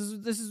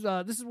because this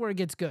is where it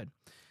gets good.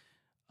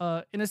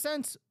 In a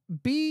sense,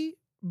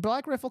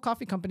 Black Rifle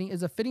Coffee Company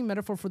is a fitting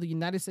metaphor for the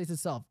United States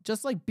itself.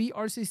 Just like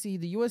BRCC,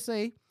 the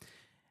USA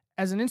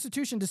as an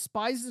institution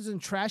despises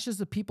and trashes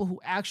the people who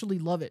actually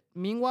love it.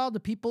 Meanwhile, the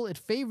people it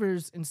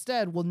favors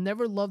instead will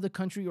never love the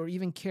country or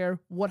even care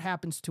what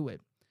happens to it.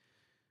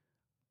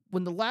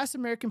 When the last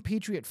American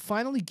patriot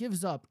finally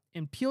gives up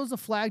and peels the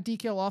flag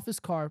decal off his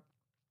car,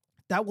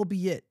 that will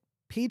be it.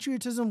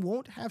 Patriotism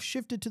won't have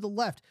shifted to the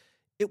left.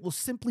 It will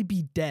simply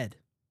be dead.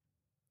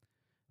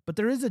 But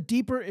there is a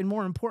deeper and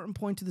more important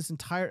point to this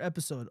entire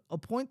episode, a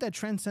point that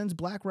transcends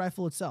Black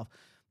Rifle itself.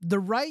 The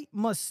right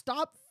must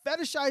stop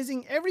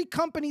fetishizing every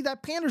company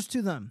that panders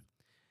to them.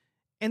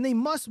 And they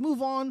must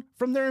move on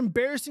from their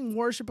embarrassing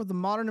worship of the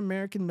modern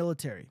American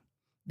military.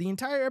 The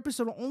entire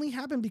episode only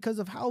happened because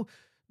of how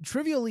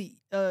trivially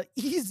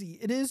easy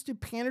it is to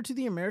pander to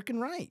the American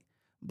right.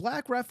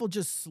 Black Rifle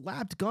just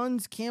slapped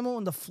guns, camo,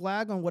 and the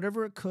flag on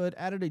whatever it could,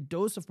 added a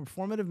dose of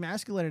performative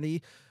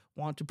masculinity.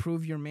 Want to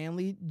prove you're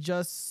manly?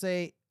 Just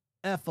say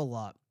F a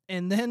lot.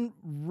 And then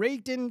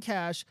raked in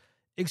cash,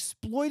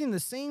 exploiting the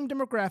same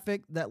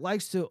demographic that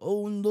likes to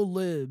own the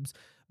libs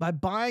by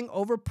buying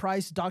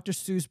overpriced Dr.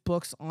 Seuss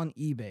books on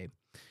eBay.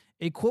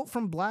 A quote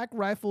from Black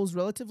Rifle's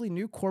relatively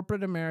new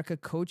corporate America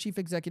co-chief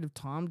executive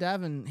Tom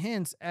Davin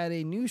hints at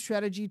a new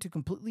strategy to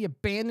completely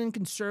abandon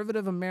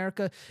conservative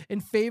America in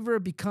favor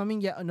of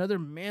becoming yet another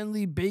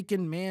manly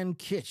bacon man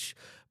kitsch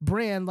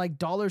brand like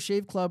Dollar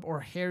Shave Club or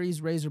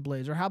Harry's Razor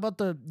Blades. Or how about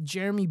the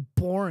Jeremy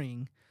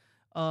Boring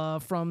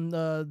from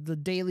the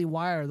Daily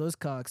Wire, those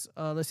cucks.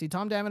 Let's see.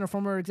 Tom Davin, a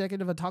former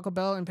executive at Taco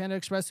Bell and Panda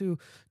Express, who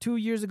 2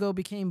 years ago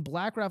became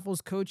Black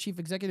Rifle's co-chief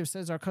executive,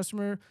 says our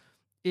customer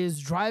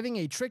is driving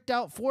a tricked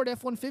out Ford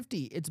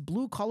F-150. It's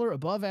blue collar,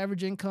 above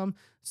average income,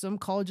 some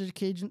college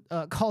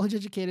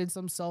educated,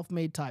 some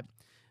self-made type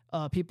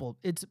people.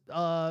 It's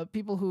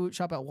people who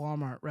shop at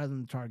Walmart rather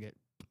than Target.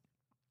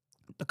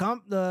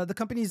 The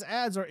company's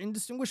ads are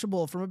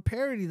indistinguishable from a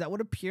parody that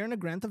would appear in a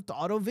Grand Theft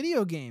Auto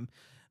video game.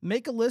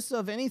 Make a list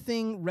of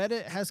anything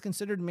Reddit has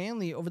considered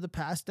manly over the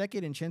past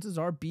decade, and chances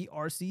are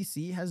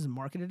BRCC has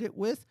marketed it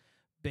with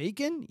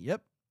bacon.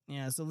 Yep.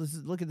 Yeah, so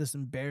look at this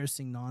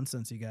embarrassing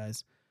nonsense, you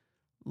guys.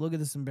 Look at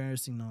this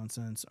embarrassing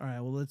nonsense. All right,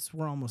 well,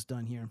 we're almost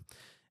done here.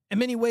 In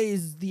many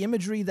ways, the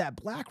imagery that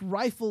Black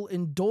Rifle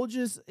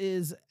indulges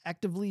is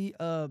actively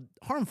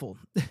harmful.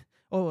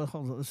 Hold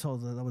on,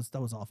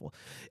 that was awful.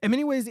 In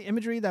many ways, the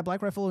imagery that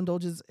Black Rifle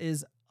indulges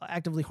is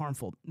actively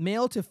harmful.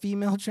 Male to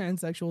female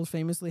transsexuals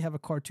famously have a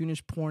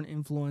cartoonish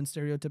porn-influenced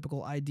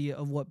stereotypical idea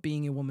of what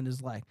being a woman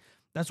is like.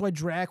 That's why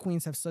drag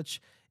queens have such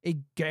a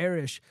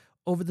garish,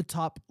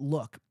 over-the-top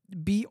look.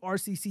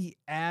 BRCC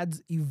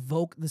ads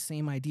evoke the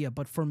same idea,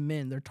 but for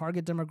men, their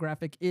target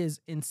demographic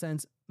is, in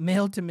sense,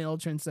 male-to-male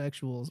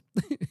transsexuals.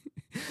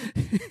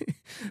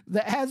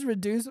 The ads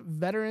reduce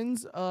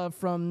veterans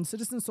from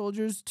citizen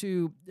soldiers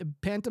to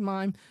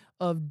pantomime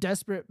of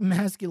desperate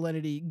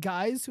masculinity.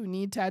 Guys who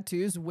need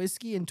tattoos,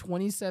 whiskey, and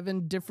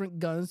 27 different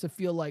guns to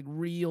feel like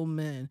real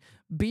men.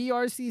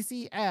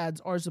 BRCC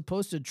ads are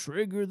supposed to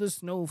trigger the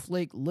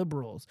snowflake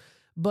liberals,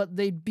 but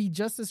they'd be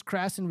just as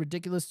crass and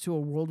ridiculous to a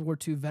World War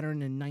II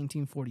veteran in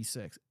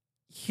 1946.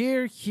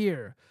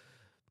 Here.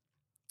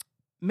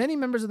 Many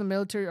members of the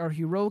military are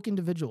heroic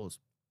individuals,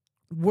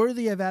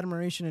 worthy of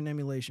admiration and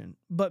emulation,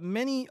 but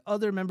many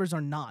other members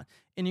are not.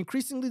 And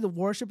increasingly, the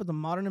worship of the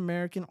modern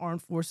American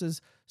armed forces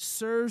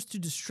serves to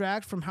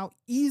distract from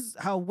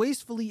how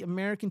wastefully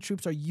American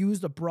troops are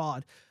used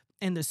abroad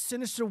and the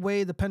sinister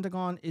way the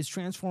Pentagon is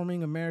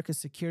transforming America's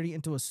security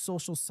into a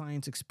social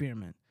science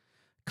experiment.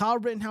 Kyle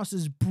Rittenhouse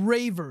is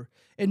braver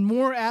and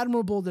more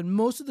admirable than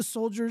most of the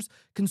soldiers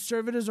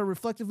conservatives are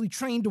reflectively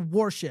trained to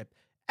worship.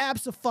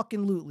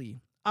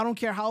 Abso-fucking-lutely. I don't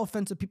care how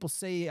offensive people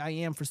say I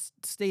am for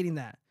stating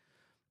that,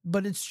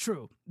 but it's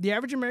true. The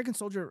average American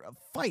soldier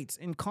fights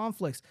in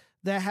conflicts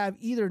that have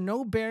either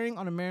no bearing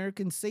on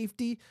American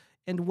safety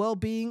and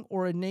well-being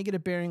or a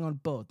negative bearing on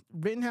both.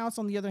 Rittenhouse,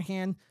 on the other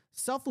hand,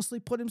 selflessly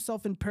put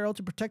himself in peril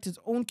to protect his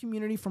own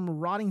community from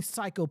marauding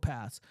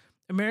psychopaths.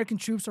 American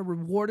troops are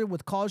rewarded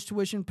with college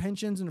tuition,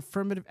 pensions, and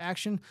affirmative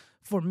action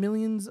for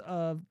millions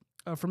of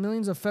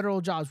federal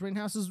jobs.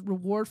 Rittenhouse's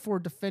reward for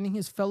defending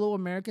his fellow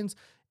Americans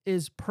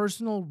is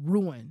personal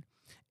ruin,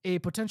 a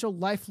potential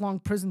lifelong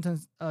prison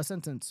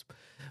sentence,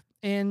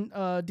 and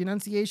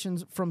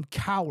denunciations from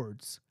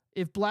cowards.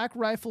 If Black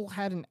Rifle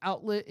had an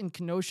outlet in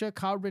Kenosha,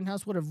 Kyle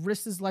Rittenhouse would have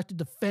risked his life to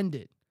defend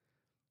it.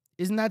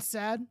 Isn't that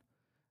sad?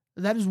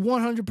 That is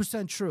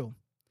 100% true.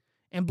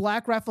 And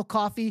Black Rifle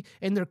Coffee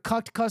and their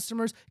cucked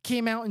customers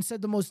came out and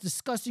said the most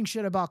disgusting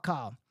shit about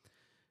Kyle.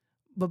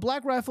 But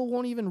Black Rifle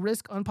won't even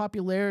risk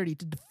unpopularity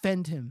to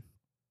defend him.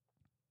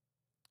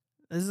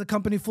 This is a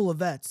company full of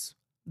vets.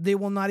 They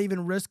will not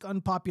even risk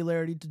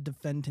unpopularity to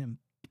defend him.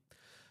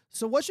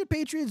 So what should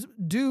patriots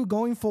do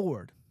going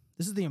forward?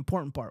 This is the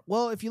important part.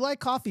 Well, if you like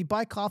coffee,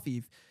 buy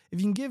coffee. If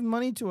you can give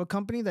money to a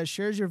company that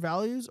shares your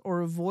values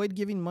or avoid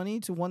giving money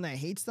to one that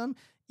hates them,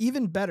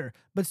 even better.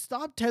 But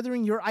stop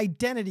tethering your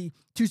identity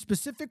to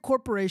specific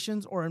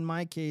corporations, or in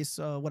my case,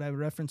 what I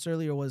referenced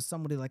earlier was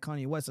somebody like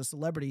Kanye West, a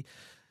celebrity.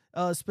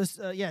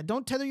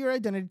 Don't tether your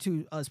identity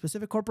to a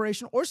specific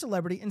corporation or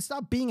celebrity, and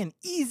stop being an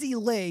easy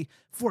lay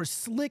for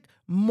slick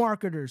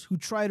marketers who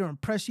try to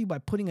impress you by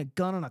putting a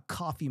gun on a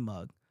coffee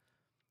mug.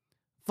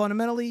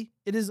 Fundamentally,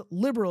 it is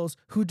liberals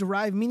who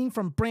derive meaning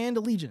from brand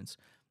allegiance.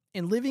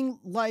 In living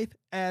life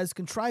as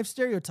contrived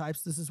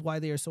stereotypes, this is why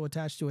they are so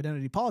attached to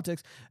identity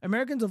politics,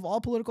 Americans of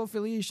all political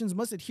affiliations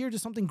must adhere to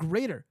something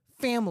greater: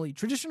 family,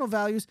 traditional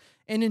values,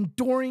 and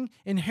enduring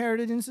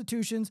inherited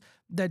institutions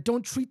that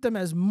don't treat them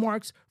as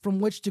marks from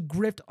which to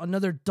grift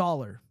another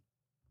dollar.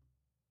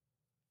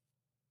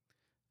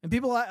 And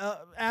people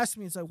ask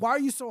me, it's like, why are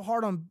you so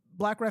hard on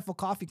Black Rifle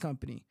Coffee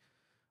Company?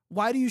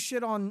 Why do you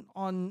shit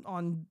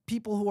on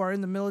people who are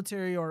in the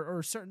military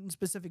or certain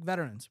specific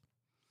veterans?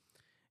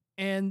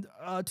 And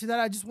to that,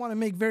 I just want to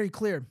make very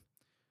clear,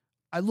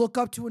 I look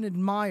up to and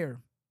admire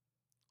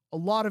a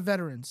lot of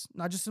veterans,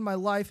 not just in my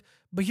life,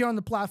 but here on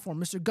the platform.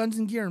 Mr. Guns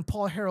and Gear and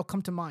Paul Harrell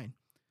come to mind.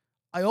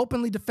 I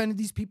openly defended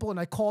these people, and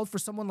I called for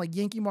someone like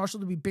Yankee Marshall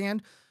to be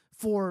banned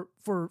for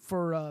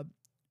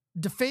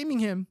defaming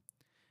him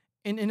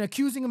and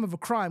accusing him of a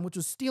crime, which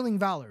was stealing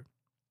valor.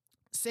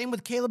 Same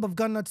with Caleb of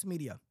Gun Nuts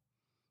Media.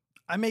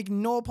 I make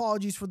no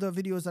apologies for the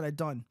videos that I've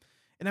done.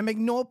 And I make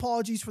no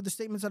apologies for the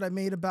statements that I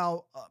made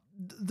about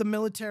the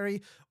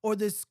military or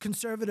this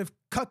conservative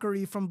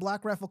cuckery from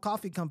Black Rifle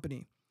Coffee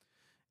Company.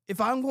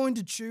 If I'm going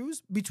to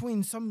choose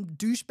between some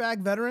douchebag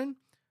veteran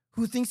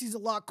who thinks he's a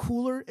lot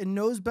cooler and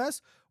knows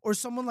best, or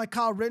someone like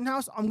Kyle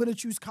Rittenhouse, I'm going to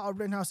choose Kyle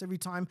Rittenhouse every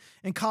time.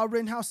 And Kyle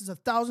Rittenhouse is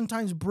 1,000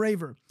 times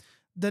braver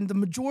than the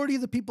majority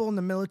of the people in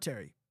the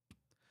military.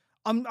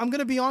 I'm going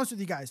to be honest with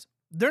you guys.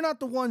 They're not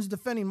the ones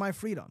defending my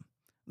freedom.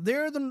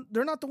 They're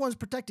not the ones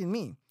protecting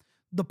me.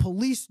 The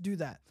police do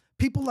that.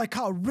 People like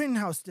Kyle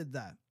Rittenhouse did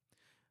that.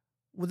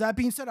 With that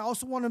being said, I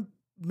also want to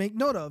make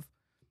note of,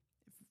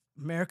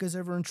 if America's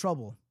ever in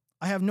trouble,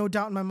 I have no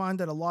doubt in my mind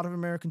that a lot of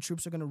American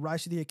troops are going to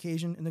rise to the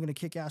occasion and they're going to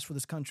kick ass for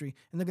this country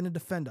and they're going to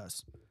defend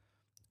us.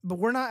 But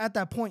we're not at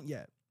that point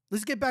yet.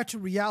 Let's get back to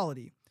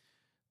reality.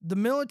 The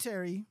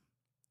military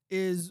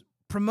is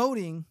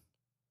promoting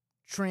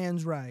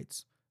trans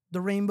rights,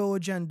 the rainbow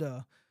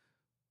agenda,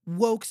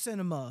 woke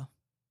cinema,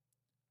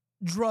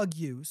 drug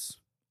use,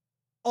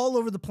 all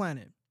over the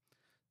planet.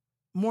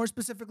 More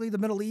specifically, the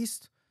Middle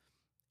East.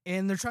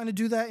 And they're trying to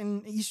do that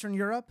in Eastern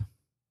Europe.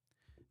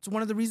 It's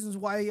one of the reasons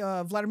why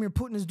Vladimir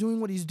Putin is doing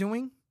what he's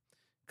doing,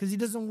 because he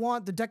doesn't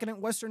want the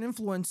decadent Western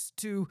influence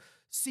to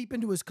seep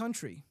into his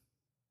country.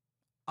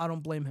 I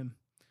don't blame him.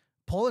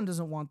 Poland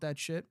doesn't want that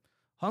shit.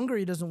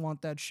 Hungary doesn't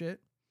want that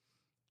shit.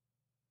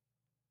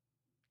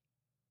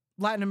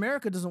 Latin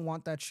America doesn't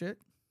want that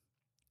shit.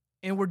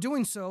 And we're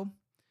doing so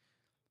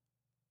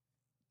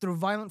through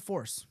violent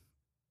force,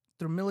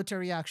 through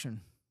military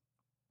action.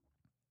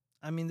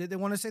 I mean, they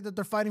want to say that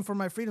they're fighting for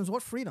my freedoms.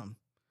 What freedom?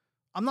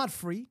 I'm not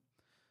free.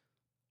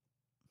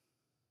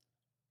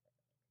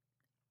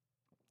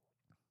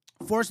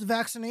 Forced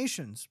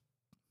vaccinations.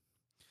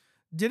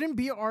 Didn't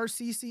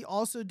BRCC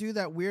also do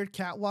that weird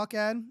catwalk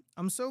ad?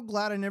 I'm so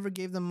glad I never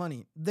gave them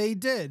money. They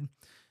did.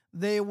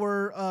 They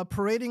were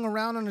parading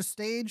around on a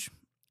stage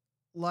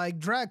like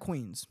drag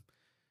queens,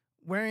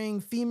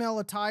 wearing female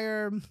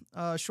attire,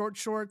 short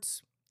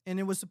shorts, and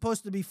it was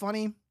supposed to be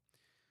funny.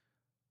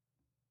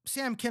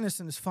 Sam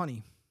Kinison is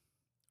funny.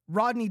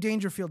 Rodney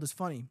Dangerfield is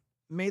funny.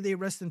 May they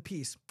rest in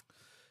peace.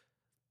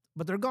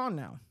 But they're gone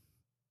now.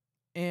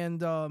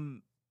 And,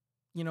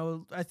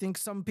 I think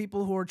some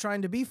people who are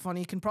trying to be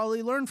funny can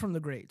probably learn from the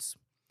greats.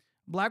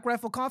 Black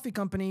Rifle Coffee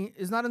Company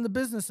is not in the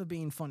business of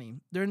being funny.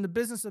 They're in the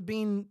business of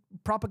being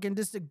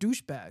propagandistic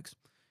douchebags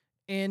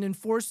and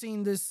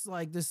enforcing this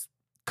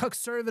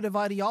conservative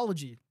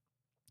ideology.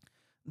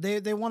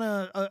 They want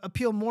to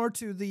appeal more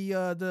to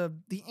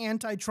the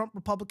anti-Trump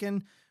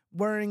Republican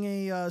wearing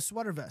a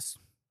sweater vest,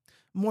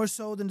 more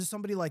so than to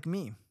somebody like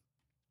me.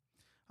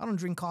 I don't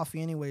drink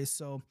coffee anyways,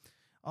 so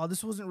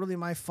this wasn't really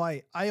my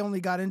fight. I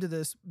only got into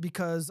this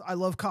because I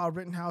love Kyle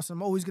Rittenhouse.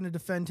 I'm always going to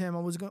defend him.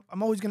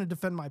 I'm always going to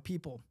defend my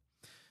people,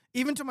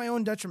 even to my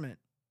own detriment.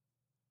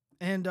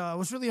 And it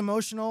was really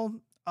emotional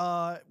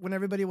when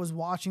everybody was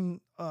watching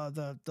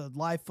the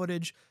live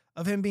footage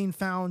of him being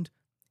found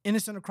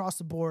innocent across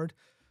the board.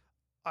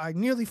 I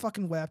nearly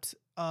fucking wept.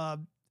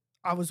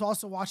 I was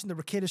also watching the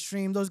Ricada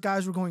stream. Those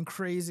guys were going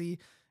crazy,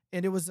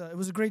 and it was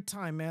a great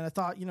time, man. I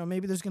thought,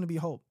 maybe there's going to be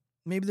hope.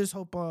 Maybe there's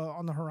hope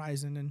on the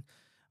horizon, and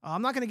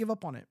I'm not going to give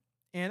up on it.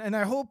 And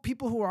I hope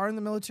people who are in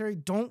the military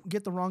don't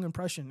get the wrong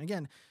impression.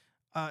 Again,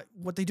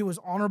 what they do is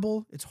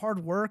honorable. It's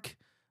hard work,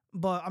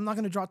 but I'm not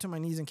going to drop to my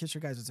knees and kiss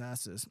your guys'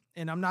 asses.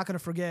 And I'm not going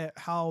to forget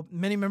how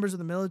many members of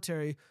the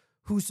military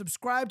who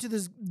subscribe to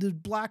the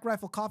Black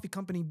Rifle Coffee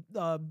Company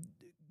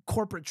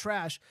corporate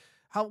trash,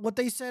 what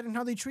they said and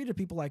how they treated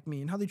people like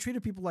me and how they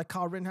treated people like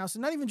Kyle Rittenhouse,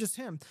 and not even just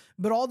him,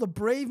 but all the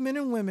brave men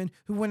and women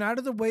who went out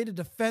of their way to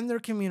defend their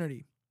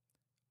community.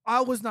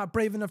 I was not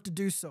brave enough to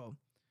do so.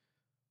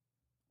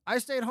 I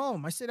stayed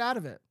home. I stayed out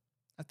of it.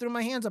 I threw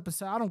my hands up and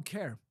said, I don't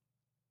care.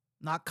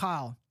 Not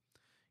Kyle.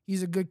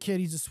 He's a good kid.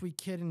 He's a sweet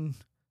kid. And,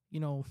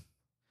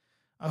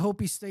 I hope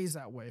he stays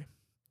that way,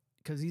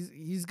 because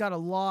he's got a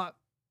lot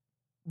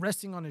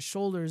resting on his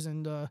shoulders.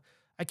 And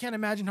I can't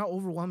imagine how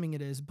overwhelming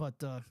it is.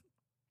 But,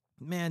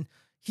 man,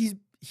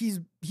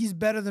 he's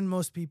better than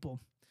most people.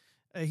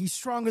 He's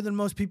stronger than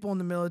most people in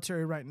the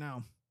military right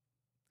now.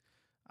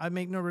 I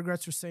make no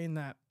regrets for saying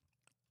that.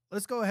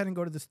 Let's go ahead and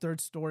go to this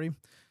third story,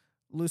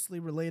 loosely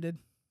related.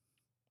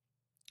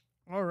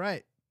 All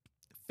right.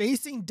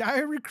 Facing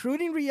dire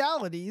recruiting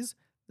realities.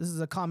 This is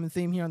a common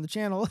theme here on the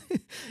channel.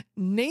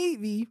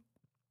 Navy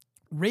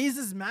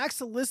raises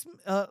max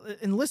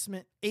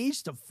enlistment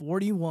age to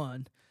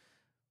 41.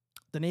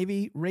 The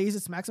Navy raised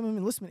its maximum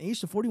enlistment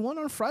age to 41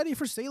 on Friday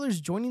for sailors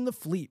joining the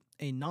fleet.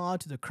 A nod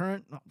to the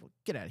current... Oh,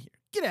 get out of here.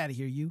 Get out of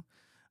here, you.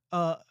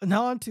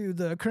 Now on to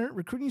the current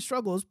recruiting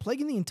struggles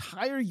plaguing the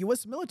entire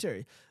U.S.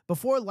 military.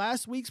 Before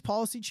last week's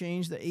policy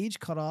change, the age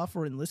cutoff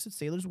for enlisted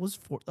sailors was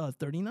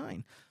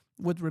 39,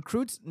 with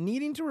recruits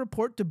needing to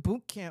report to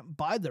boot camp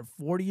by their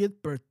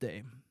 40th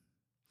birthday.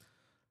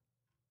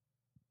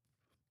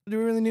 Do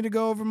we really need to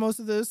go over most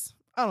of this?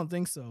 I don't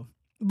think so.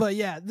 But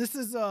yeah, this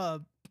is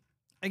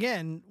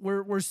again,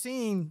 we're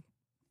seeing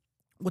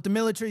what the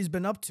military's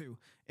been up to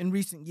in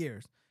recent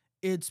years.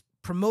 It's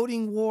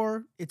promoting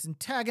war, it's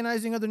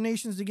antagonizing other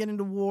nations to get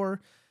into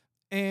war,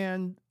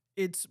 and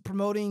it's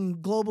promoting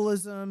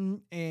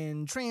globalism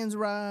and trans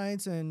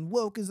rights and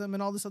wokeism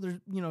and all this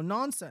other,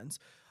 nonsense.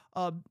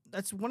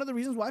 That's one of the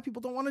reasons why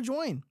people don't want to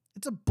join.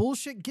 It's a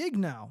bullshit gig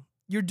now.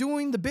 You're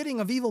doing the bidding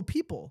of evil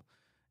people.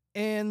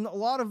 And a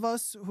lot of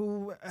us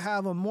who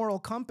have a moral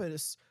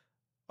compass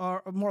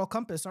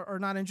are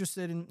not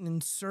interested in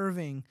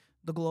serving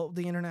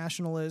the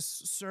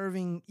internationalists,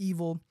 serving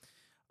evil.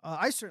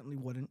 I certainly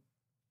wouldn't.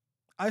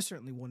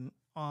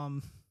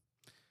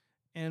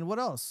 And what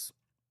else?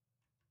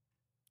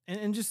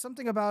 And just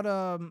something about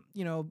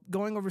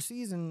going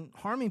overseas and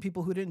harming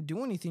people who didn't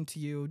do anything to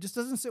you just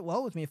doesn't sit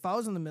well with me. If I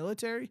was in the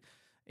military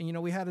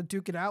and we had to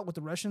duke it out with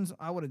the Russians,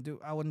 I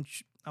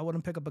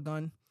wouldn't pick up a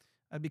gun.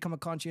 I'd become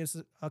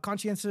a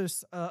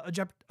conscientious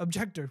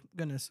objector.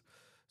 Goodness,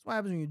 that's what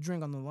happens when you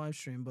drink on the live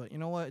stream. But you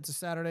know what? It's a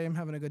Saturday. I'm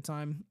having a good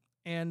time.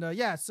 And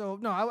so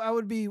no, I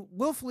would be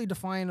willfully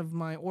defiant of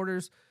my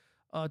orders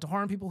to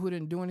harm people who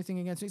didn't do anything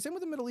against me. Same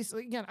with the Middle East.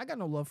 Again, I got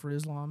no love for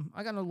Islam.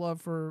 I got no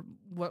love for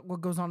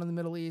what goes on in the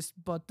Middle East.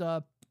 But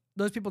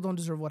those people don't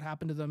deserve what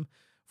happened to them.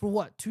 For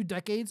what? 2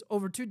 decades?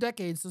 Over 2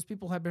 decades, those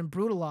people have been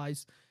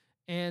brutalized,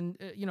 and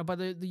by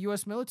the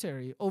U.S.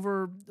 military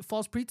over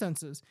false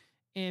pretenses.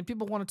 And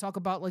people want to talk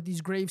about like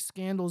these grave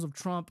scandals of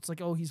Trump. It's like,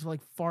 oh, he's like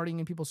farting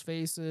in people's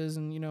faces,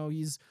 and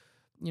he's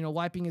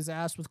wiping his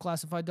ass with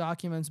classified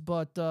documents.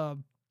 But the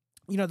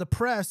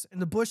press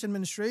and the Bush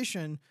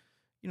administration,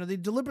 they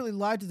deliberately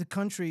lied to the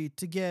country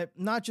to get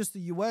not just the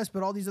U.S.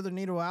 but all these other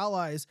NATO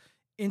allies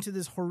into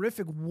this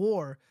horrific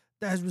war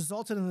that has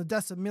resulted in the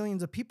deaths of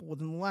millions of people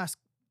within the last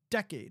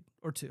decade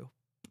or two.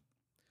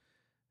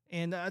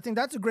 And I think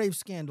that's a grave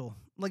scandal.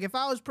 Like, if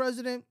I was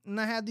president and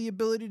I had the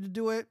ability to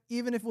do it,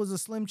 even if it was a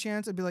slim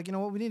chance, I'd be like, you know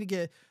what, we need to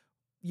get,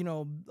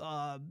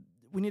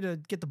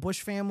 the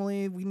Bush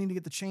family, we need to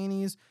get the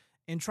Cheneys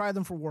and try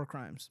them for war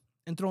crimes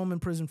and throw them in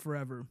prison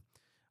forever.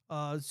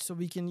 So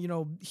we can,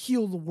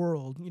 heal the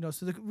world,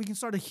 so that we can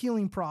start a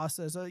healing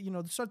process,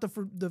 start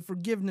the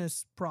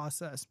forgiveness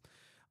process.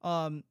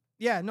 I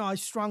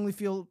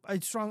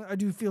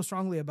do feel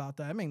strongly about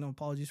that. I make no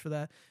apologies for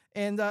that.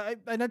 And I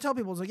tell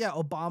people, it's like, yeah,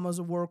 Obama's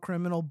a war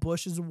criminal,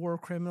 Bush is a war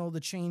criminal, the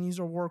Cheneys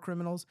are war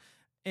criminals.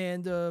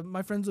 And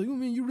my friends are like, oh,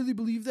 man, you really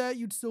believe that?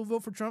 You'd still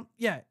vote for Trump?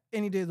 Yeah,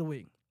 any day of the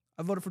week.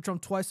 I voted for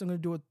Trump twice. I'm going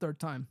to do it a third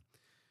time.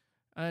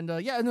 And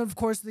and then, of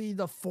course,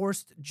 the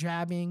forced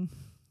jabbing.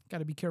 Got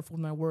to be careful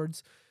with my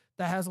words.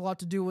 That has a lot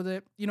to do with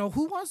it.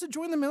 Who wants to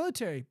join the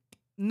military?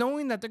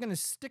 Knowing that they're going to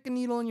stick a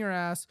needle in your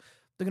ass,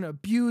 they're going to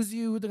abuse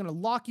you, they're going to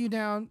lock you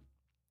down.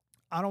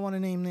 I don't want to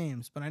name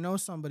names, but I know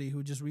somebody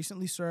who just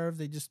recently served.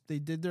 They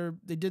did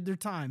their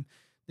time.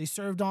 They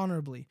served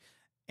honorably,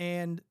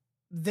 and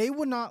they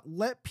would not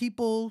let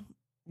people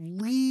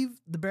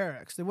leave the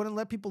barracks. They wouldn't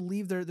let people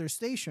leave their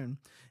station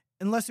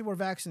unless they were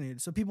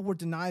vaccinated. So people were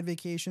denied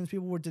vacations.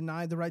 People were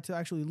denied the right to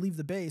actually leave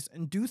the base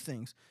and do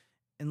things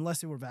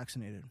unless they were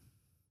vaccinated.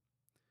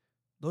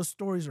 Those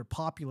stories are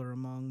popular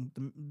among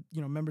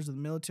the members of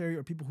the military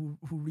or people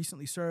who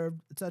recently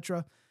served,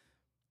 etc.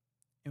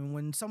 And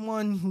when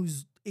someone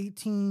who's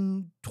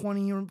 18,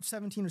 20, or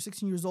 17 or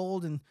 16 years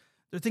old and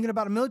they're thinking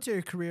about a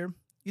military career,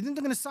 you think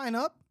they're going to sign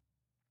up?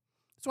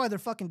 That's why they're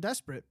fucking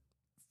desperate.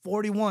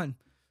 41.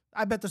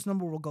 I bet this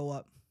number will go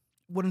up.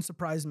 Wouldn't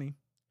surprise me.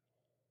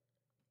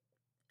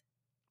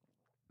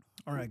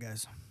 All right,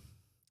 guys.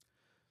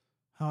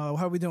 How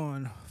are we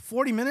doing?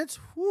 40 minutes?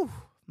 Whew.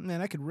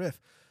 Man, I could riff.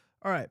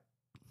 All right.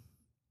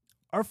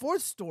 Our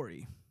fourth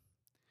story.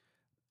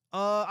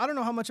 I don't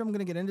know how much I'm going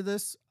to get into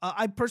this.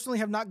 I personally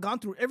have not gone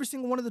through every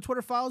single one of the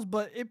Twitter files,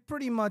 but it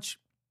pretty much,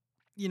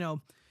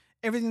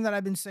 everything that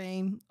I've been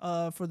saying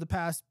for the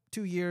past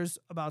 2 years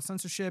about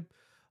censorship,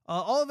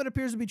 all of it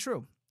appears to be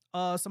true.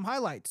 Some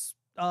highlights.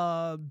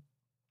 There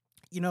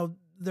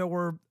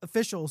were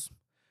officials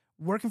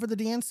working for the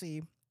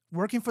DNC,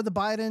 working for the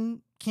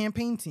Biden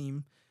campaign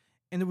team,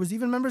 and there was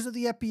even members of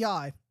the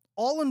FBI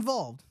all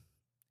involved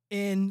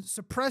in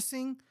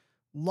suppressing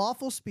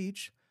lawful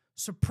speech,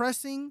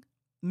 suppressing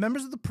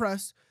members of the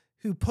press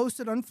who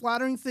posted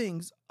unflattering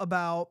things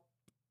about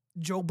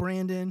Joe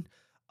Brandon's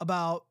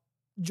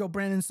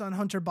son,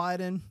 Hunter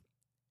Biden.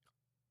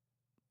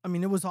 I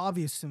mean, it was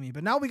obvious to me,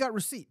 but now we got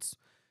receipts.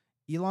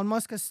 Elon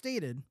Musk has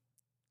stated,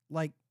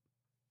 like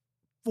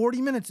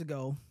 40 minutes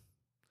ago,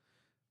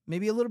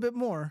 maybe a little bit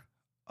more,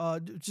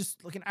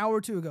 just like an hour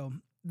or two ago,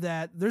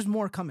 that there's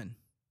more coming.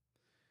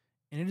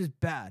 And it is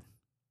bad.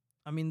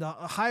 I mean, the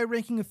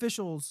high-ranking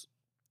officials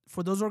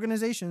for those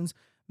organizations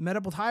met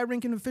up with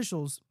high-ranking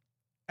officials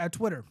at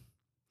Twitter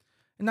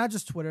And not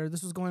just Twitter.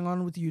 This was going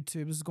on with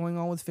YouTube. This was going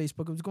on with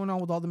Facebook. It was going on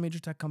with all the major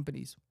tech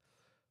companies.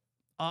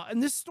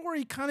 And this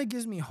story kind of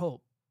gives me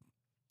hope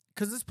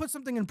because this puts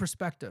something in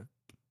perspective.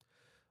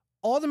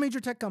 All the major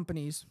tech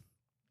companies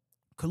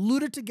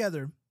colluded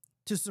together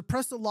to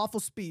suppress the lawful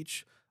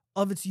speech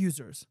of its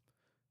users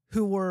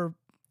who were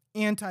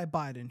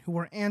anti-Biden, who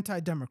were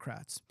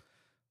anti-Democrats.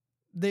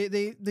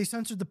 They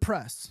censored the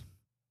press.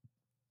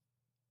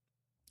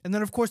 And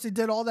then, of course, they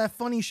did all that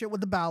funny shit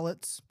with the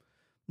ballots.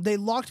 They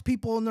locked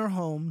people in their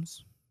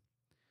homes.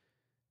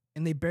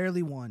 And they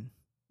barely won.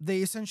 They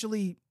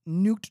essentially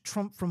nuked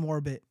Trump from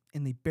orbit,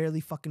 and they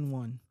barely fucking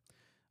won.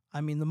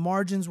 I mean, the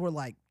margins were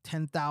like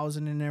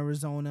 10,000 in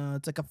Arizona.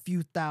 It's like a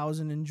few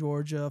thousand in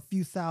Georgia, a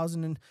few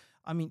thousand in...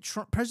 I mean,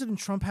 President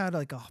Trump had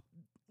like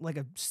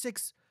a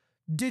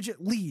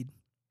 6-digit lead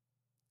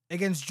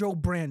against Joe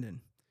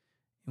Brandon.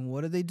 And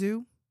what did they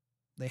do?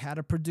 They had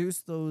to produce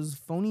those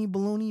phony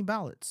baloney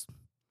ballots.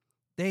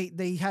 They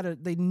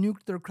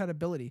nuked their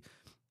credibility.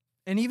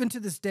 And even to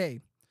this day,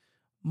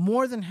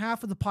 more than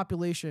half of the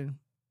population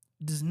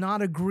does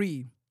not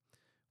agree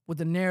with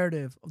the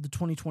narrative of the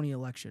 2020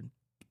 election.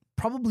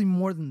 Probably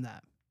more than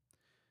that.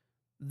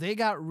 They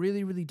got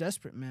really, really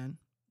desperate, man.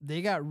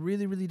 They got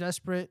really, really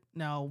desperate.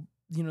 Now,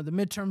 the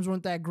midterms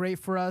weren't that great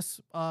for us.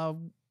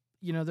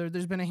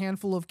 There's been a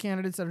handful of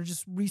candidates that are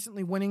just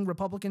recently winning,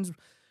 Republicans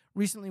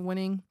recently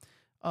winning.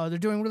 They're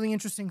doing really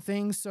interesting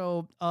things.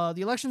 So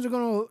the elections are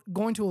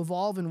going to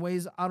evolve in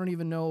ways I don't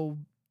even know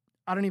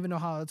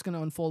how it's going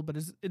to unfold, but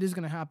it is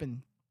going to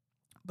happen.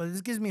 But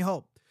this gives me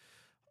hope.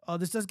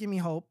 This does give me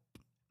hope.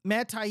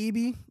 Matt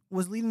Taibbi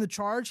was leading the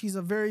charge. He's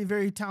a very,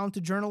 very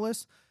talented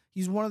journalist.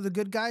 He's one of the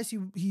good guys.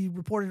 He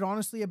reported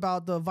honestly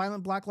about the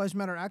violent Black Lives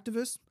Matter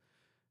activists.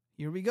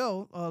 Here we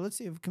go. Let's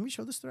see. Can we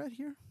show this thread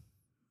here?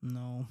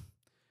 No.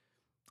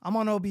 I'm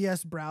on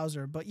OBS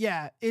browser. But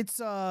yeah, it's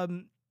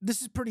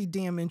this is pretty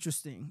damn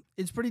interesting.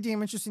 It's pretty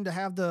damn interesting to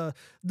have the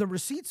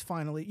receipts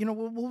finally.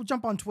 We'll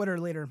jump on Twitter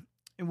later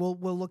and we'll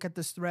look at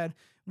this thread.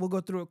 We'll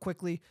go through it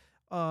quickly.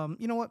 You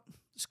know what?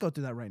 Let's go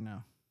through that right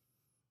now.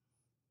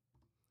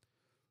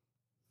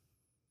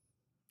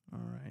 All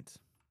right.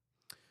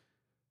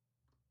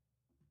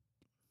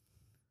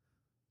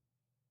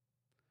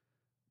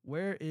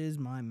 Where is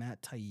my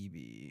Matt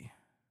Taibbi?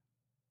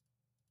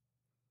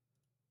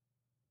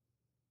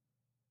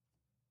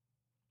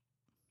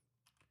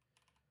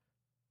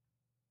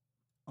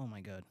 Oh my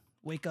God.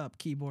 Wake up,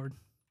 keyboard.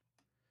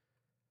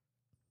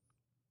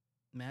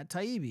 Matt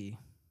Taibbi.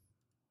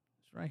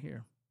 It's right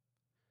here.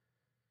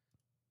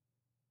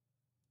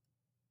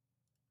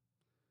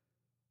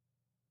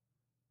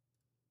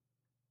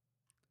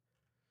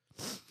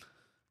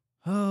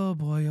 Oh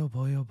boy, oh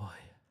boy, oh boy.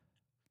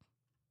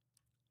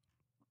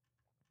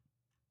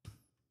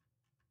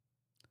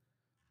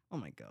 Oh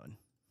my God.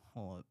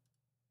 Hold up.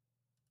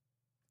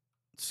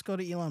 Just go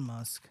to Elon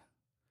Musk.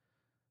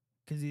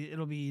 Because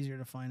it'll be easier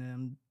to find it.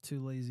 I'm too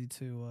lazy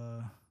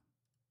to...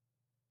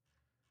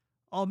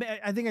 Oh, man,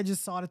 I think I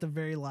just saw it at the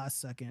very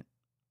last second.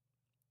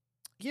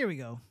 Here we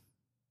go.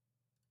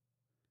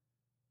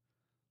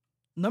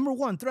 Number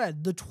 1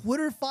 thread, the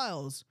Twitter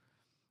files.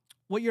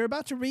 What you're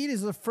about to read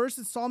is the first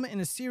installment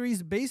in a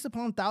series based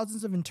upon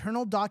thousands of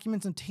internal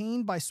documents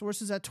obtained by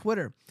sources at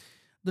Twitter.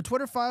 The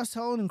Twitter files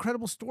tell an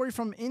incredible story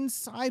from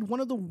inside one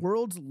of the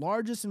world's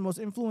largest and most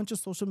influential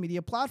social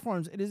media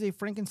platforms. It is a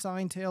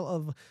Frankenstein tale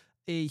of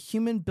a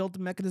human-built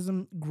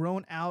mechanism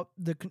grown out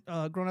the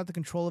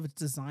control of its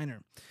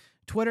designer.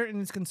 Twitter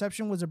in its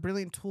conception was a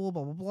brilliant tool,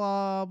 blah, blah,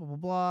 blah, blah, blah,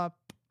 blah.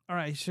 All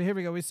right, so here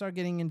we go. We start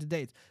getting into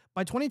dates.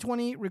 By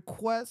 2020,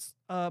 requests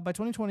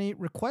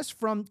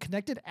from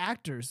connected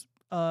actors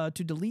to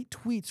delete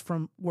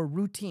tweets were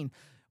routine.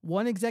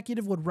 One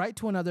executive would write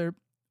to another,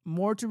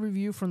 more to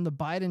review from the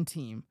Biden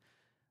team.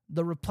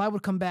 The reply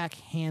would come back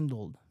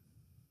handled.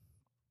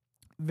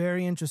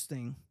 Very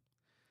interesting.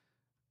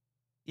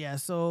 Yeah,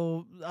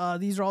 so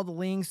these are all the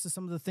links to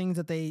some of the things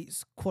that they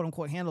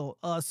quote-unquote handle.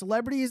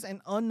 Celebrities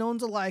and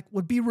unknowns alike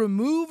would be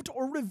removed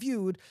or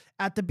reviewed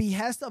at the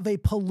behest of a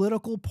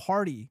political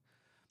party.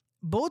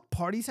 Both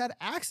parties had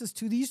access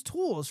to these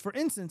tools. For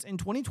instance, in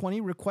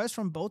 2020, requests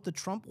from both the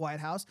Trump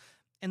White House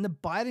and the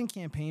Biden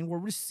campaign were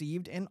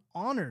received and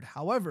honored.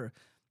 However,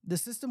 the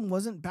system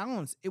wasn't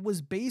balanced. It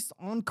was based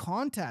on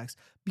contacts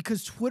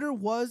because Twitter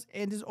was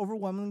and is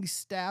overwhelmingly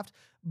staffed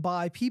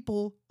by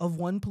people of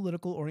one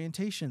political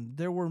orientation.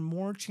 There were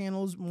more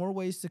channels, more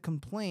ways to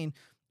complain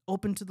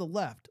open to the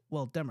left,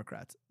 well,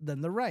 Democrats,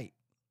 than the right.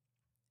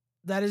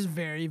 That is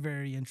very,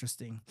 very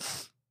interesting.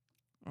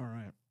 All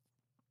right.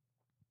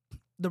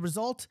 The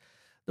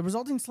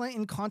resulting slant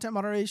in content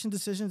moderation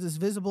decisions is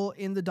visible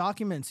in the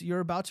documents you're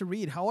about to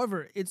read.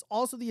 However, it's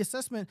also the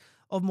assessment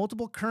of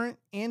multiple current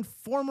and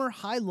former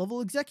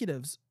high-level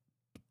executives.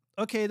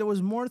 Okay, there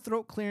was more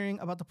throat clearing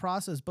about the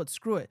process, but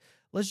screw it.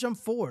 Let's jump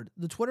forward.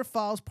 The Twitter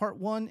files, part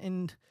 1,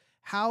 and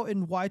how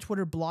and why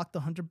Twitter blocked the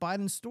Hunter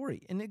Biden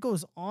story. And it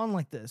goes on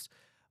like this.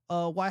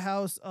 White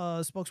House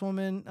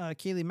spokeswoman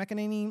Kayleigh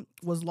McEnany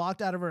was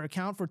locked out of her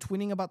account for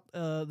tweeting about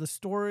the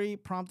story,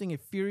 prompting a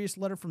furious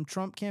letter from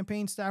Trump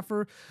campaign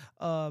staffer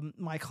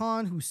Mike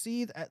Hahn, who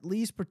seethed, "At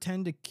least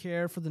pretend to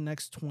care for the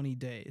next 20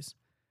 days."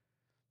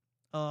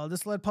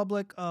 This led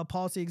public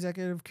policy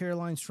executive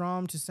Caroline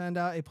Strom to send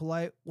out a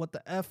polite "what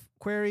the F"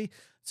 query.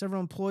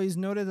 Several employees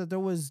noted that there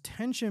was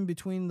tension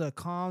between the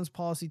comms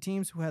policy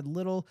teams, who had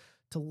little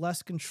to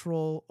less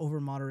control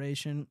over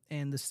moderation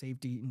and the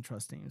safety and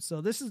trust teams.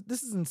 So this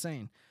is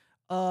insane.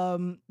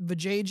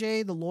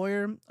 Vijay, the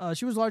lawyer,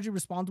 she was largely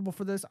responsible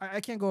for this.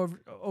 I can't go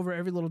over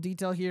every little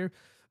detail here.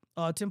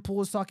 Tim Pool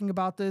was talking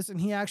about this,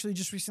 and he actually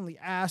just recently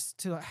asked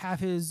to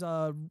have his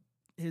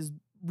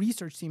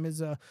research team,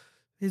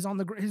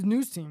 his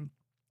news team,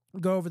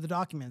 go over the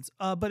documents.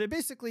 But it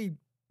basically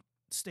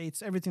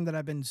states everything that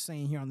I've been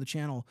saying here on the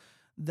channel,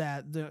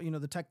 that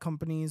the tech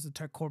companies, the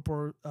tech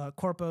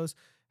corpos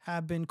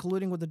have been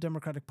colluding with the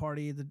Democratic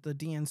Party, the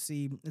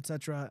DNC,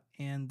 etc.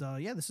 And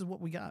this is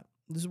what we got.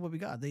 This is what we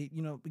got. They,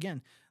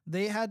 again,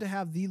 they had to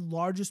have the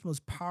largest,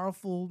 most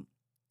powerful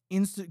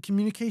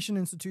communication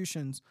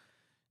institutions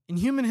in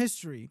human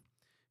history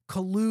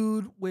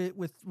collude with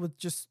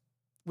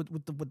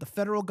the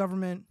federal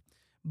government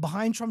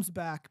behind Trump's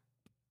back.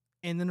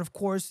 And then, of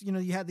course,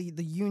 you had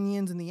the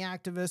unions and the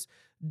activists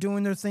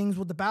doing their things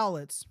with the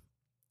ballots,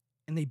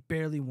 and they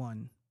barely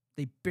won.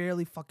 They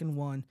barely fucking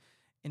won,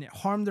 and it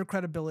harmed their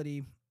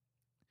credibility.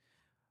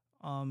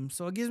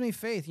 So it gives me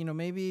faith,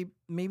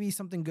 maybe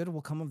something good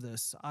will come of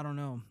this. I don't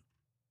know.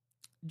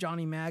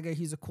 Johnny MAGA,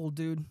 he's a cool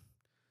dude.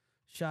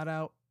 Shout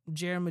out.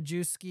 Jared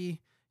Majewski,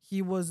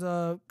 he was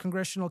a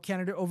congressional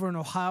candidate over in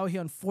Ohio. He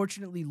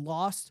unfortunately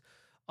lost.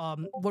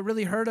 What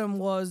really hurt him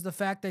was the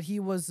fact that he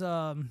was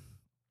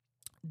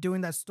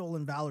doing that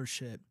stolen valor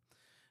shit.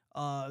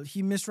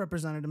 He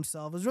misrepresented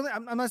himself. It was really,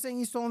 I'm not saying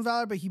he's stolen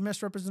valor, but he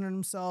misrepresented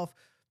himself.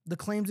 The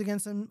claims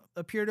against him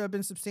appear to have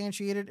been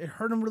substantiated. It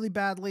hurt him really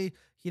badly.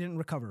 He didn't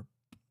recover.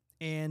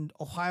 And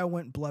Ohio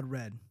went blood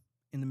red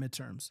in the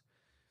midterms.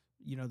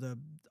 The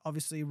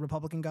obviously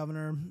Republican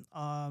governor,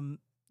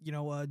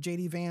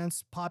 J.D.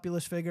 Vance,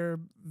 populist figure,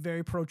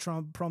 very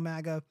pro-Trump,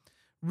 pro-MAGA,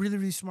 really,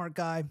 really smart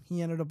guy.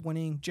 He ended up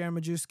winning. Jared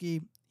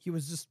Majewski, he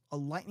was just a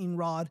lightning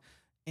rod,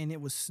 and it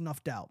was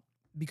snuffed out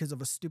because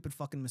of a stupid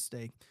fucking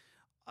mistake.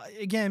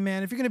 Again,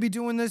 man, if you're going to be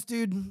doing this,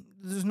 dude,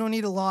 there's no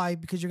need to lie,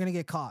 because you're going to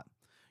get caught.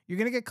 You're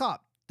going to get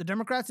caught. The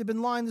Democrats have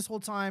been lying this whole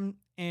time,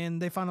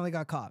 and they finally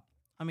got caught.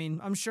 I mean,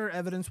 I'm sure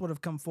evidence would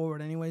have come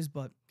forward anyways,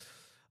 but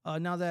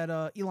now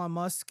that Elon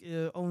Musk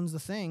owns the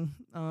thing,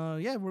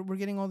 we're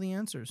getting all the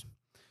answers.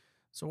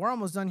 So we're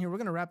almost done here. We're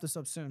going to wrap this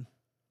up soon,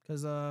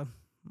 because I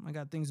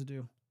got things to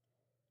do.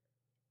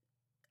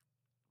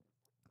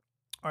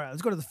 All right,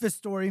 let's go to the fifth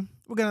story.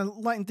 We're going to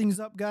lighten things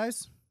up,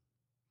 guys.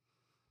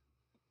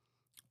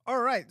 All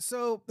right,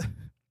 so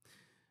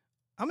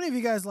how many of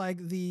you guys like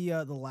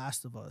the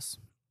Last of Us?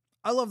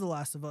 I love The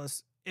Last of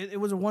Us. It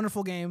was a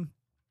wonderful game,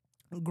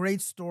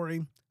 great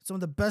story, some of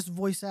the best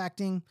voice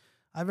acting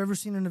I've ever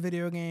seen in a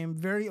video game.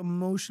 Very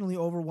emotionally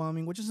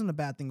overwhelming, which isn't a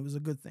bad thing. It was a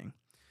good thing.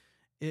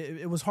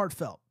 It was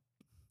heartfelt.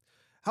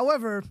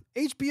 However,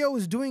 HBO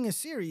is doing a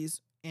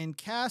series and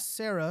cast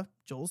Sarah,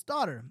 Joel's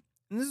daughter.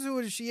 And this is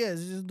who she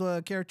is. This is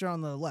the character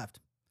on the left.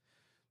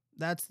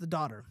 That's the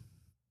daughter.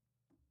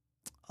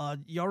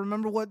 Y'all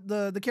remember what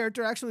the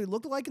character actually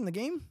looked like in the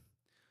game?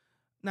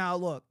 Now,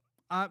 look,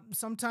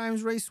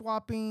 sometimes race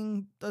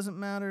swapping doesn't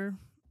matter.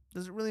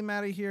 Does it really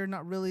matter here?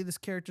 Not really. This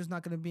character's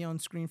not going to be on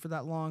screen for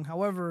that long.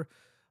 However,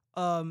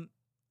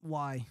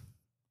 why?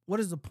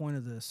 What is the point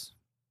of this?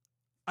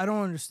 I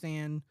don't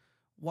understand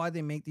why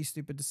they make these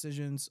stupid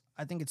decisions.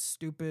 I think it's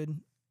stupid.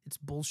 It's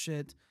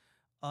bullshit.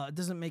 It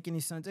doesn't make any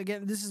sense.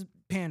 Again, this is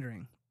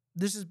pandering.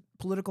 This is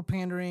political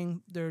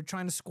pandering. They're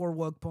trying to score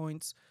woke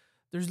points.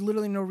 There's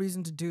literally no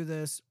reason to do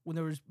this when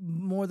there was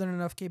more than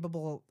enough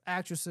capable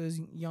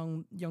actresses,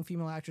 young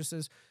female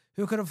actresses,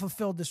 who could have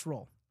fulfilled this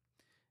role.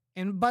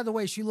 And by the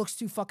way, she looks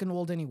too fucking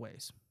old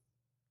anyways.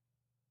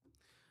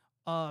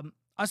 I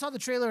saw the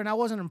trailer and I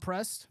wasn't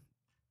impressed.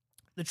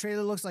 The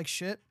trailer looks like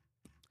shit.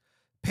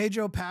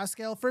 Pedro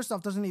Pascal, first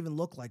off, doesn't even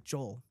look like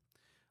Joel.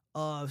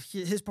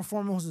 His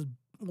performance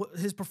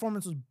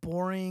was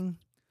boring,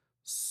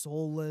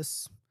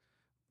 soulless,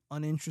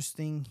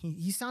 uninteresting.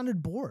 He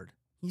sounded bored.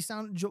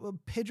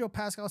 Pedro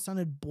Pascal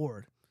sounded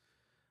bored.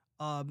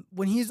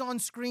 When he's on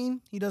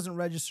screen, he doesn't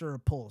register a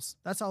pulse.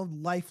 That's how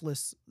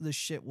lifeless this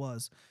shit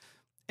was.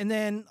 And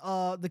then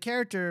the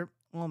character,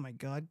 oh my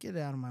God, get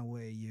out of my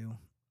way, you.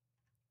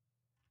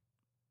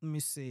 Let me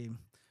see.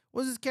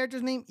 What's his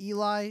character's name?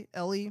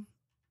 Ellie.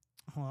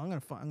 Hold on,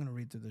 I'm gonna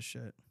read through this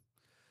shit.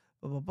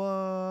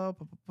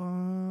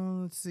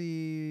 Let's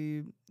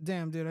see.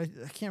 Damn, dude,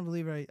 I can't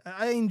believe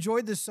I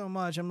enjoyed this so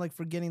much. I'm like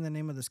forgetting the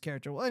name of this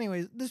character. Well,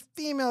 anyways, this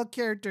female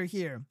character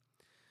here,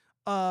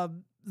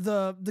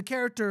 the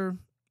character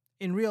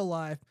in real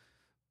life,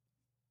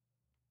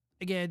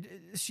 again,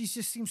 she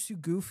just seems too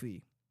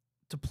goofy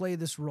to play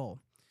this role.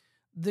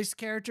 This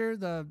character,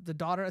 the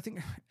daughter, I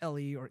think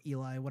Ellie or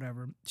Eli,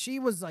 whatever, she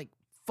was like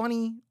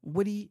funny,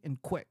 witty,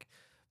 and quick.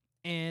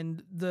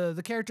 And the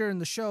character in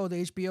the show, the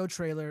HBO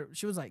trailer,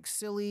 she was like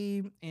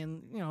silly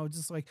and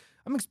just like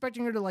I'm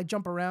expecting her to like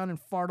jump around and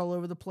fart all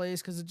over the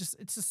place because it's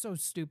just so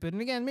stupid.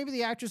 And again, maybe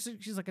the actress,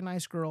 she's like a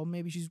nice girl,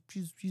 maybe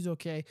she's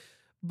okay,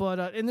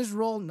 but in this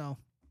role, no,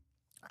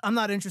 I'm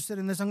not interested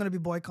in this. I'm gonna be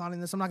boycotting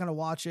this. I'm not gonna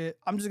watch it.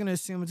 I'm just gonna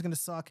assume it's gonna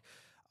suck.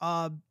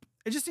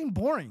 It just seemed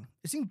boring.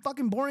 It seemed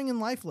fucking boring and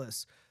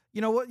lifeless.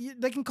 You know what?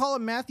 They can call it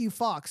Matthew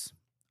Fox.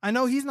 I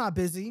know he's not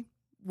busy.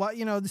 What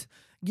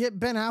get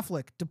Ben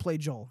Affleck to play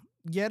Joel.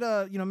 Get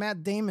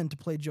Matt Damon to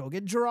play Joel.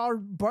 Get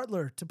Gerard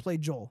Butler to play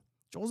Joel.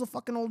 Joel's a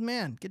fucking old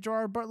man. Get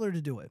Gerard Butler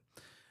to do it.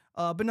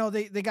 But no,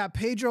 they got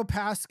Pedro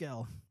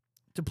Pascal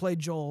to play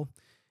Joel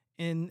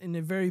in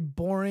a very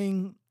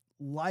boring,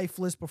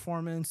 lifeless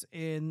performance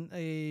in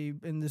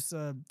this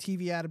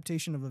TV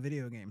adaptation of a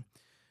video game.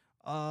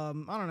 I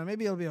don't know.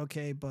 Maybe it'll be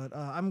okay, but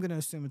I'm gonna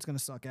assume it's gonna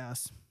suck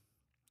ass.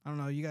 I don't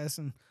know. You guys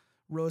can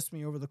roast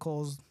me over the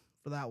coals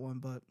for that one,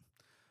 but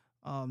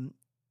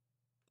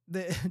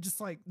just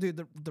like, dude,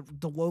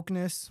 the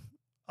wokeness,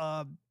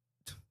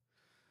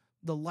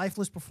 the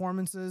lifeless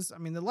performances. I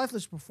mean, the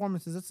lifeless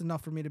performances, that's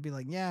enough for me to be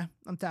like, yeah,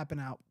 I'm tapping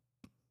out.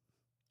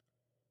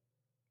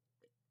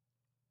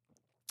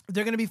 If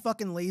they're going to be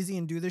fucking lazy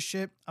and do this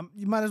shit,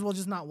 you might as well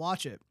just not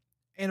watch it.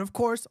 And of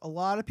course, a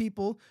lot of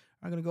people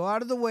are going to go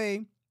out of the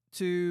way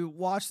to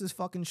watch this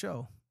fucking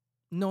show,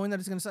 knowing that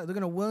it's going to suck. They're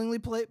going to willingly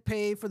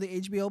pay for the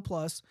HBO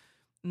Plus,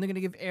 and they're going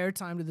to give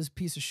airtime to this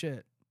piece of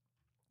shit.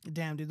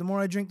 Damn, dude, the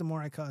more I drink, the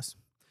more I cuss.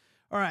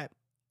 All right.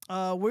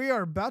 We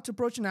are about to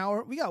approach an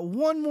hour. We got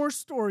one more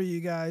story,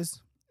 you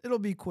guys. It'll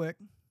be quick.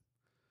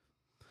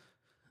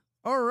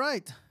 All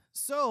right.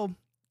 So,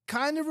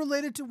 kind of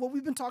related to what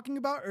we've been talking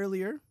about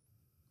earlier.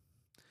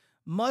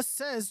 Musk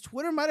says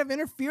Twitter might have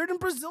interfered in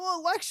Brazil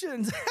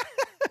elections.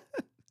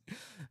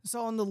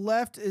 So on the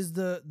left is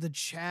the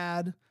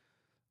Chad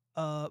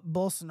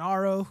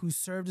Bolsonaro, who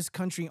served his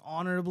country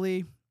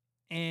honorably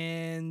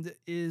and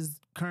is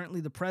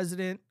currently the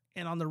president.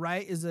 And on the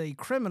right is a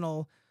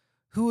criminal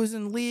who is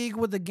in league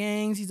with the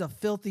gangs. He's a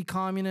filthy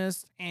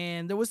communist,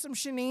 and there was some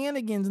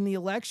shenanigans in the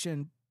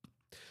election.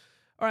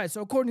 All right,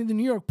 so according to the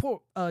New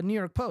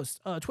York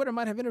Post, Twitter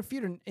might have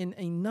interfered in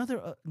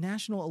another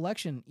national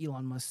election,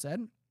 Elon Musk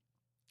said.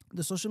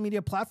 The social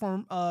media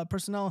platform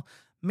personnel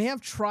may have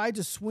tried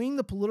to swing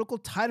the political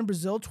tide in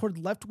Brazil toward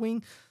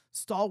left-wing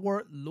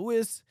stalwart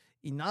Luiz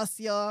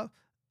Inácio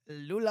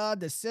Lula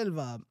da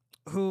Silva,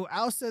 who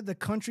ousted the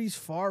country's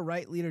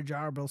far-right leader,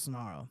 Jair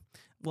Bolsonaro.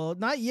 Well,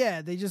 not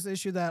yet. They just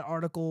issued that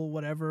article,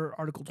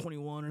 Article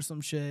 21 or some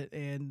shit,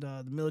 and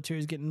the military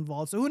is getting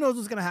involved. So who knows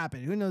what's going to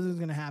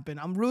happen?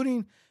 I'm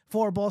rooting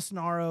for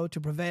Bolsonaro to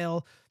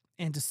prevail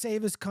and to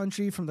save his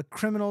country from the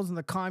criminals and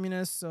the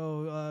communists.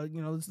 So,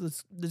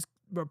 this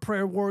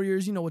prayer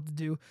warriors, you know what to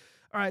do.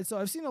 All right, so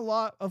I've seen a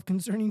lot of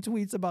concerning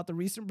tweets about the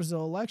recent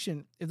Brazil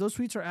election. If those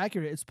tweets are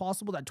accurate, it's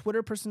possible that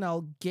Twitter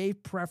personnel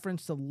gave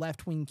preference to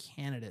left-wing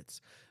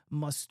candidates,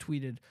 Musk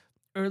tweeted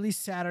early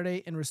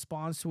Saturday in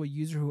response to a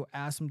user who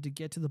asked him to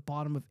get to the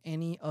bottom of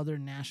any other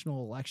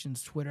national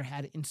elections Twitter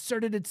had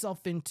inserted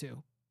itself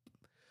into.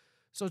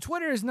 So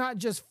Twitter is not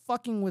just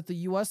fucking with the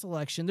U.S.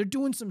 election. They're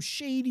doing some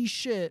shady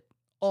shit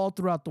all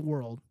throughout the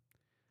world.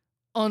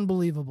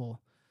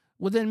 Unbelievable.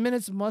 Within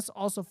minutes, Musk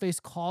also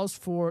faced calls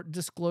for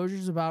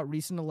disclosures about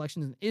recent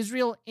elections in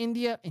Israel,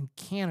 India, and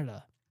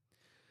Canada.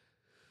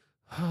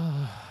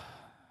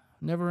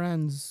 Never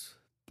ends.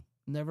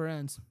 Never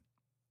ends.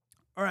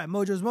 All right,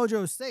 Mojo's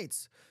Mojo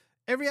states,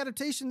 every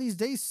adaptation these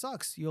days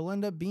sucks. You'll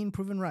end up being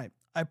proven right.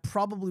 I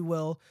probably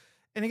will.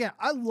 And again,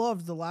 I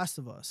loved The Last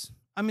of Us.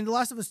 I mean, The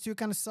Last of Us 2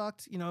 kind of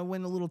sucked. It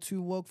went a little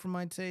too woke for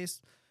my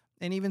taste.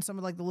 And even some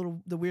of like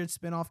the weird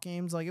spin-off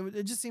games, like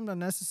it just seemed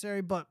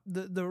unnecessary. But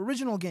the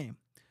original game,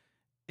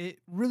 it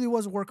really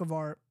was a work of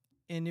art,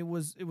 and it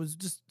was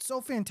just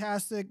so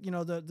fantastic.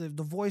 The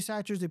voice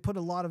actors, they put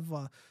a lot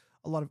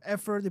of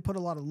effort, they put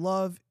a lot of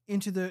love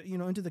into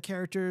the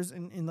characters,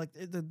 and like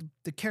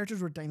the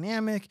characters were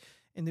dynamic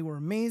and they were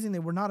amazing. They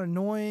were not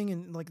annoying,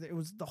 and like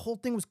the whole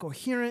thing was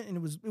coherent, and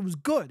it was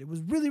good. It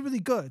was really, really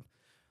good.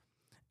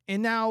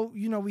 And now,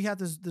 we have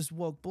this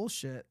woke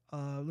bullshit.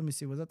 Let me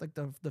see, was that like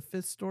the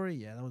fifth story?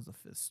 Yeah, that was the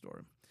fifth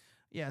story.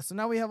 Yeah, so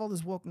now we have all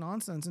this woke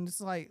nonsense, and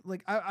it's like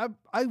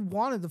I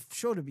wanted the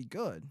show to be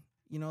good.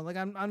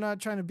 I'm not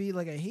trying to be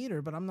like a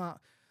hater, but I'm not.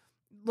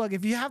 Look,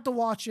 if you have to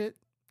watch it,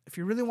 if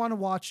you really want to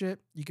watch it,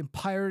 you can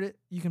pirate it.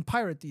 You can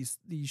pirate these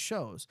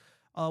shows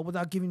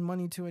without giving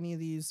money to any of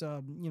these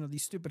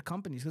these stupid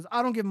companies. Because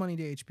I don't give money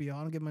to HBO,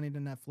 I don't give money to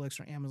Netflix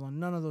or Amazon.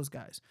 None of those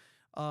guys.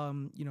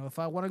 If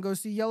I want to go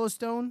see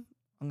Yellowstone,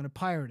 I'm gonna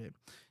pirate it.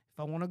 If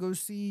I want to go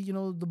see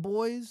The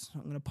Boys,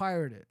 I'm gonna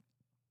pirate it.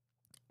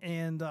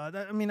 And I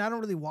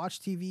don't really watch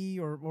TV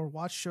or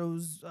watch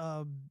shows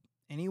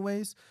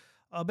anyways.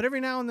 But every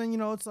now and then,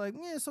 it's like,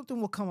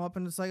 something will come up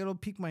and it's like, it'll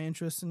pique my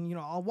interest and,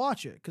 I'll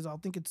watch it because I'll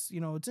think it's,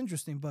 it's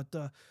interesting. But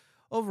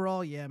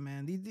overall, yeah,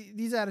 man,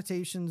 these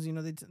adaptations, you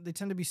know, they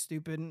tend to be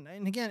stupid,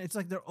 and again, it's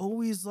like they're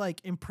always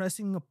like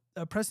pressing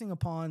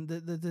upon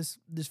this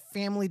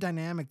family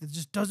dynamic that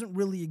just doesn't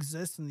really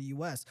exist in the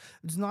U.S.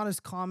 It's not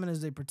as common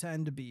as they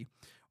pretend to be,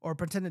 or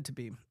pretend it to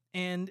be,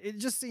 and it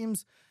just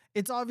seems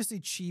it's obviously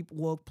cheap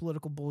woke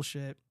political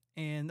bullshit,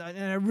 and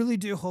I really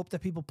do hope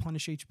that people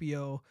punish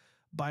HBO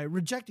by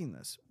rejecting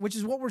this, which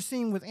is what we're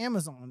seeing with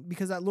Amazon,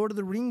 because that Lord of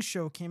the Rings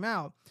show came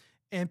out,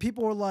 and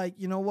people were like,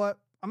 you know what,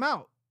 I'm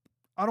out.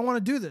 I don't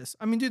want to do this.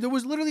 I mean, dude, there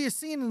was literally a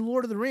scene in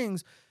Lord of the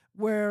Rings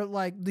where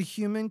like the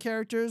human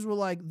characters were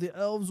like, the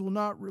elves will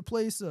not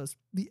replace us.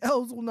 The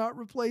elves will not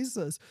replace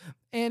us.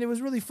 And it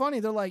was really funny.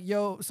 They're like,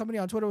 yo, somebody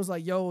on Twitter was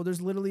like, yo,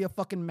 there's literally a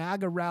fucking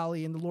MAGA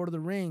rally in the Lord of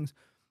the Rings.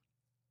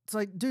 It's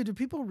like, dude, do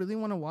people really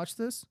want to watch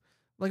this?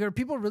 Like, are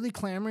people really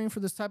clamoring for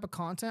this type of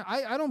content?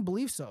 I don't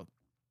believe so.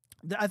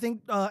 I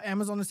think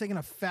Amazon is taking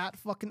a fat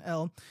fucking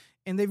L,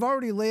 and they've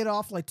already laid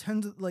off like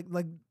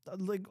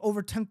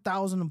over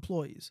 10,000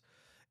 employees.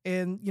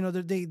 And, you know,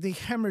 they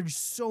hemorrhaged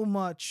so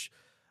much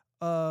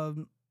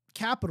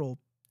capital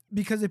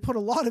because they put a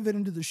lot of it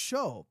into the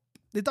show.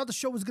 They thought the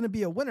show was going to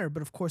be a winner,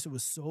 but of course it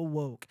was so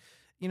woke.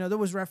 You know, there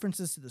was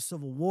references to the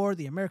Civil War,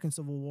 the American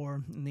Civil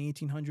War in the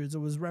 1800s. There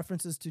was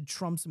references to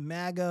Trump's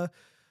MAGA,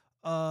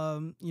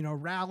 you know,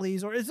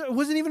 rallies, or it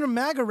wasn't even a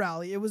MAGA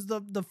rally. It was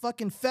the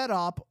fucking Fed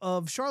op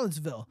of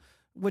Charlottesville,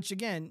 which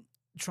again,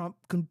 Trump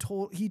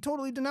he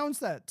totally denounced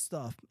that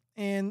stuff.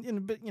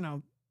 And, but you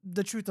know,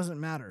 the truth doesn't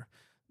matter.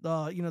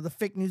 You know, the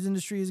fake news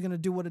industry is going to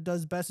do what it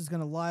does best. It's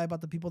going to lie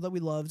about the people that we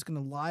love. It's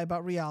going to lie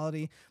about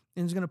reality,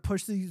 and it's going to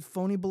push these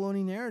phony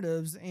baloney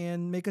narratives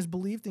and make us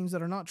believe things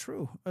that are not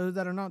true, or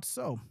that are not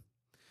so.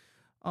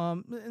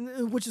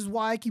 Which is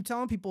why I keep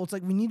telling people, it's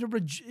like, we need to,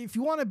 if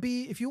you want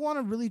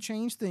to really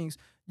change things,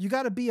 you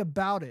got to be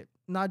about it,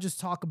 not just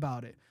talk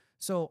about it.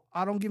 So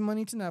I don't give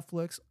money to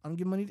Netflix. I don't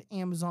give money to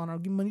Amazon. I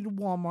don't give money to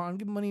Walmart. I don't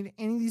give money to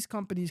any of these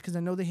companies because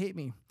I know they hate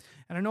me.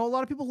 And I know a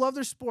lot of people love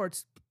their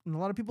sports and a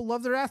lot of people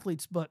love their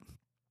athletes, but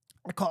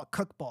I call it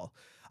cookball.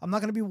 I'm not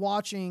going to be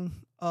watching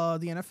the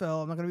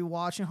NFL. I'm not going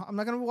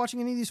to be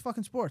watching any of these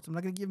fucking sports. I'm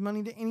not going to give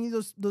money to any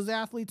of those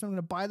athletes. I'm going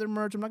to buy their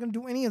merch. I'm not going to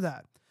do any of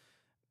that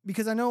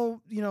because I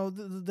know, you know,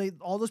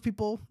 all those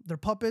people, they're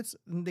puppets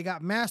and they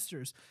got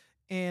masters,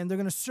 and they're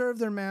going to serve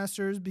their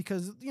masters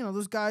because, you know,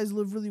 those guys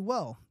live really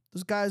well.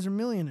 Those guys are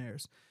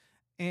millionaires,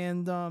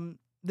 and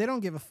they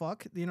don't give a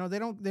fuck. You know, they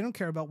don't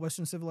care about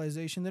Western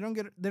civilization. They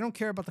don't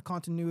care about the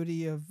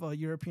continuity of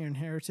European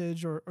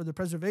heritage or the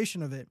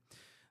preservation of it.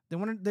 They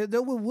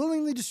will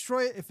willingly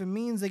destroy it if it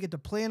means they get to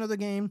play another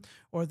game,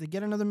 or if they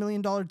get another $1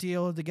 million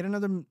deal, or they get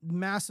another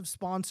massive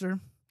sponsor.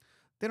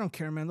 They don't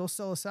care, man. They'll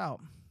sell us out.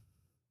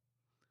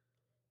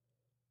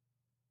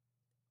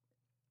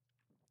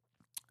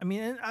 I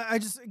mean, I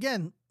just,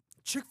 again,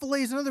 Chick-fil-A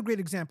is another great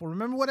example.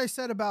 Remember what I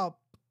said about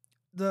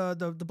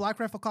the Black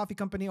Rifle Coffee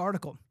Company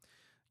article?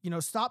 You know,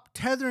 stop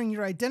tethering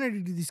your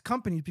identity to these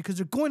companies because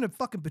they're going to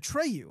fucking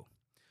betray you.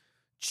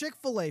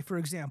 Chick-fil-A, for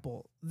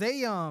example,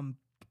 they had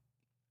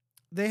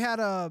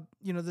a,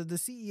 you know, the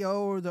CEO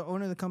or the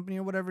owner of the company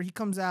or whatever, he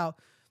comes out,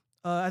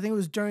 I think it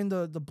was during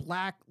the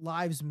Black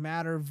Lives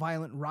Matter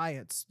violent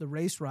riots, the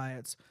race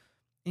riots,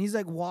 and he's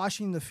like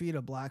washing the feet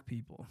of black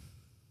people.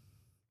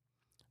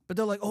 But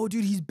they're like, oh,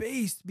 dude, he's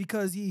based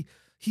because he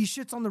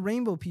shits on the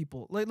rainbow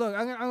people. Like, look,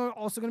 I'm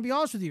also going to be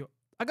honest with you.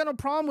 I got no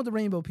problem with the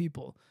rainbow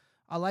people.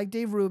 I like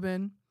Dave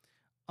Rubin.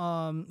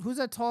 Who's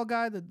that tall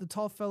guy, the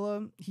tall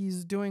fella?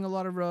 He's doing a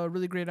lot of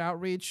really great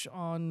outreach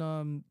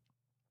on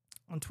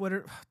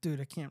Twitter. Dude,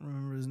 I can't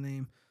remember his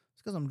name.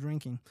 It's because I'm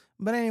drinking.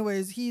 But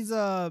anyways, he's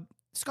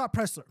Scott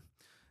Pressler,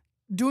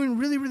 doing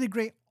really, really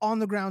great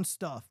on-the-ground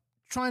stuff,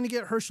 trying to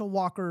get Herschel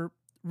Walker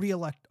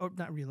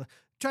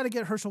try to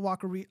get Herschel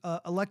Walker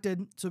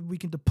elected so we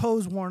can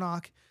depose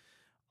Warnock.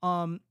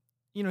 You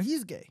know,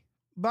 he's gay,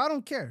 but I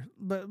don't care.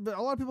 But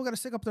a lot of people got to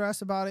stick up their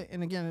ass about it.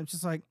 And again, it's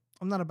just like,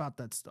 I'm not about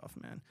that stuff,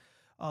 man.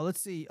 Let's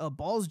see.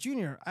 Balls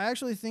Jr. I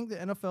actually think the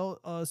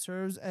NFL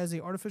serves as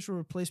a artificial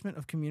replacement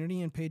of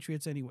community and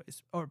patriotism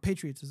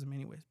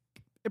anyways.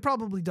 It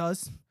probably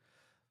does.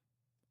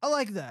 I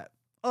like that.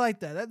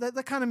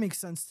 That kind of makes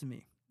sense to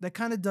me. That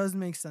kind of does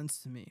make sense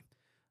to me.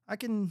 I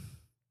can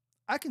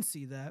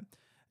see that.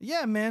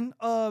 Yeah, man.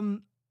 I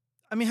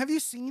mean, have you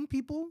seen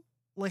people,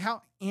 like,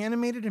 how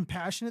animated and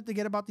passionate they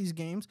get about these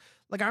games?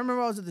 Like, I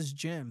remember I was at this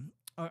gym.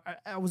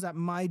 I was at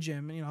my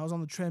gym, and, you know, I was on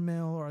the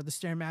treadmill or the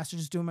Stairmaster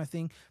just doing my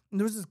thing. And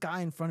there was this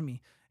guy in front of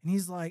me, and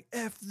he's like,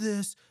 F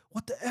this.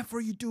 What the F are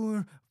you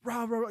doing?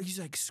 Rah, rah, rah. He's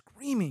like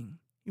screaming.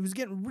 He was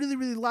getting really,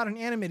 really loud and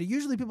animated.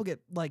 Usually people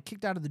get like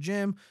kicked out of the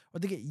gym or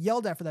they get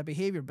yelled at for that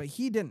behavior, but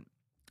he didn't.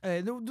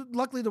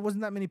 Luckily, there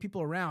wasn't that many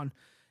people around.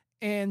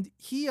 And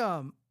he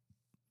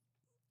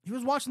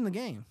was watching the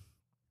game.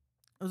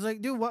 I was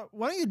like, dude, why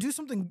don't you do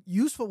something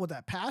useful with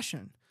that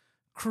passion?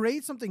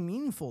 Create something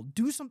meaningful.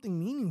 Do something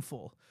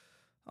meaningful.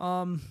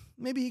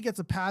 Maybe he gets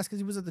a pass because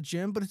he was at the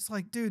gym, but it's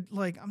like, dude,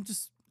 like,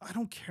 I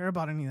don't care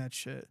about any of that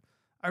shit.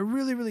 I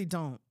really, really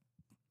don't.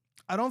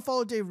 I don't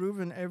follow Dave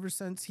Rubin ever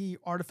since he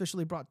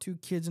artificially brought 2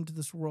 kids into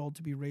this world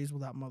to be raised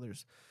without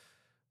mothers.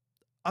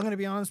 I'm going to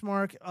be honest,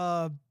 Mark.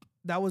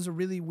 That was a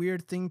really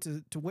weird thing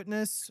to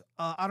witness.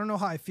 I don't know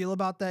how I feel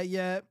about that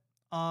yet.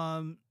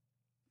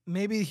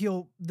 Maybe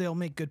they'll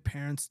make good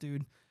parents,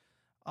 dude.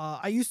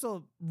 I used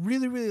to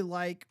really, really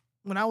like,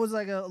 when I was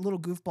like a little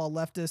goofball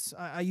leftist,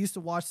 I used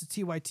to watch the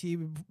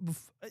TYT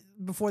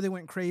before they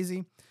went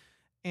crazy.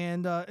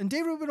 And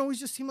Dave Rubin always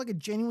just seemed like a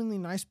genuinely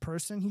nice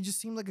person. He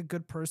just seemed like a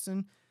good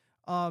person.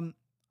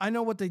 I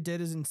know what they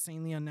did is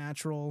insanely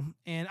unnatural,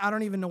 and I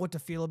don't even know what to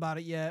feel about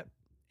it yet.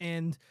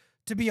 And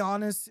to be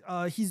honest,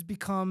 he's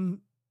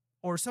become,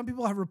 or some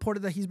people have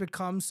reported that he's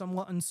become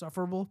somewhat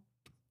insufferable.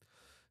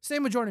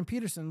 Same with Jordan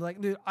Peterson.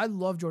 Like, dude, I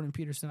love Jordan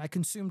Peterson. I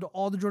consumed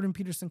all the Jordan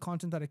Peterson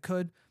content that I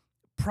could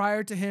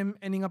prior to him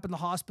ending up in the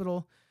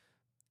hospital.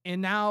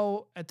 And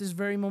now, at this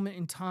very moment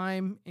in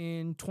time,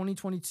 in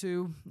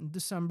 2022, in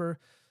December,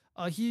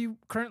 he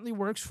currently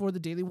works for the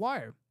Daily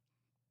Wire.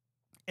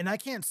 And I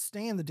can't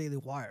stand the Daily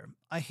Wire.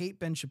 I hate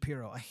Ben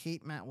Shapiro. I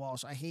hate Matt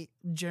Walsh. I hate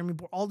Jeremy.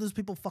 All those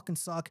people fucking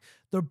suck.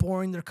 They're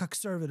boring. They're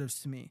conservatives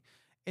to me.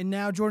 And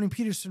now Jordan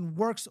Peterson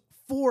works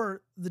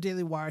for the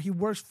Daily Wire. He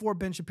works for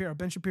Ben Shapiro.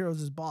 Ben Shapiro is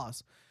his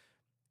boss.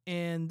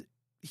 And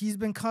he's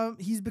become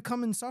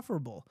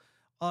insufferable.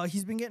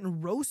 He's been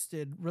getting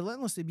roasted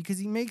relentlessly because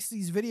he makes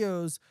these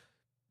videos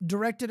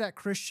directed at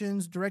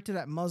Christians, directed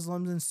at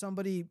Muslims, and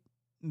somebody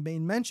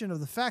made mention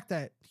of the fact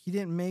that he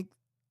didn't make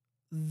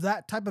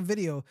that type of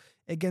video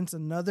against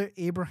another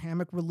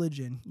Abrahamic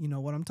religion. You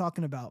know what I'm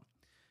talking about.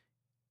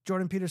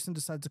 Jordan Peterson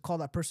decides to call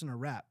that person a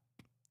rat.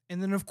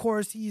 And then, of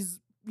course, he's,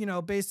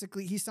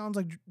 basically he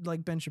sounds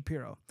like Ben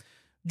Shapiro.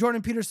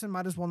 Jordan Peterson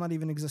might as well not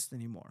even exist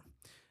anymore.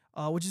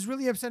 Which is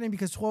really upsetting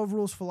because 12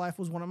 Rules for Life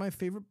was one of my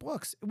favorite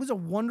books. It was a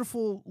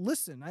wonderful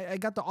listen. I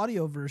got the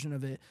audio version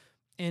of it,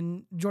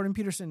 and Jordan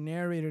Peterson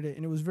narrated it,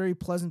 and it was very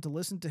pleasant to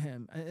listen to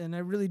him. And I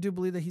really do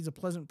believe that he's a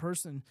pleasant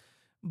person,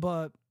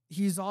 but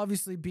he's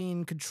obviously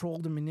being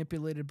controlled and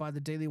manipulated by the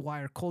Daily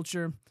Wire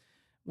culture,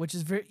 which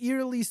is very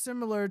eerily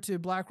similar to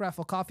Black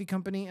Rifle Coffee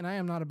Company, and I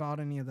am not about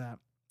any of that.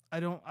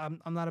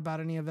 I'm not about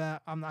any of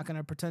that. I'm not going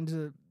to pretend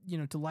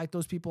to like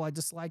those people. I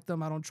dislike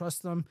them. I don't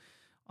trust them.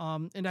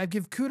 And I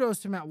give kudos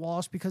to Matt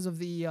Walsh because of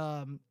the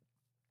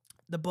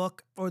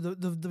book or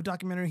the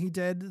documentary he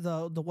did,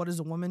 the What is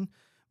a Woman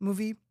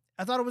movie.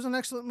 I thought it was an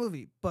excellent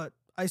movie, but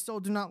I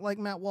still do not like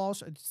Matt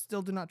Walsh. I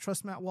still do not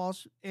trust Matt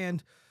Walsh.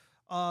 And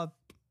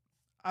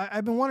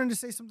I've been wanting to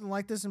say something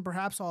like this, and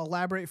perhaps I'll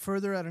elaborate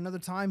further at another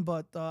time,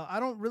 but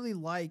I don't really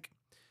like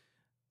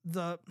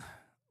look,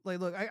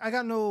 I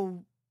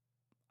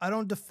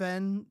don't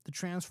defend the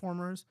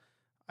Transformers.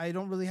 I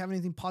don't really have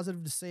anything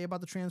positive to say about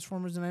the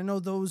Transformers, and I know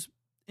those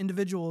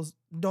individuals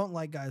don't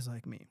like guys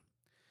like me.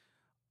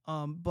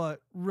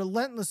 But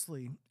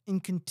relentlessly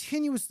and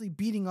continuously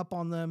beating up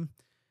on them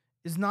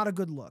is not a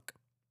good look.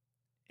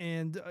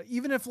 And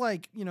even if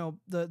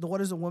the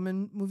What is a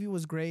Woman movie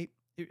was great,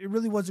 it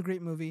really was a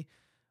great movie.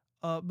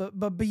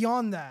 But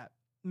beyond that,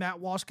 Matt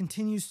Walsh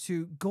continues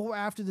to go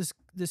after this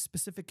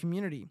specific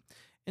community,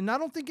 and I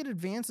don't think it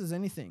advances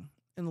anything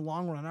in the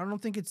long run. I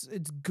don't think it's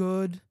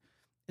good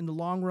in the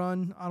long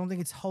run. I don't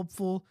think it's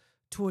helpful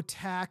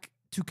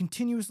to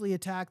continuously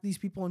attack these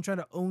people and try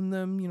to own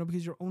them,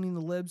 because you're owning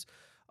the libs.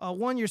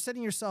 One, you're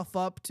setting yourself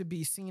up to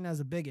be seen as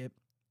a bigot,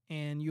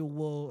 and you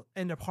will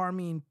end up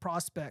harming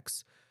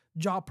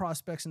job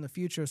prospects in the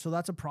future. So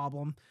that's a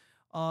problem.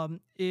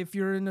 If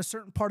you're in a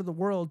certain part of the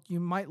world, you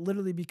might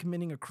literally be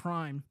committing a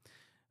crime,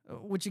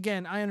 which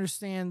again, I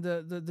understand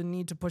the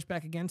need to push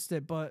back against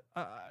it. But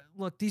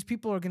look, these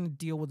people are going to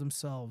deal with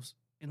themselves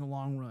in the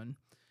long run.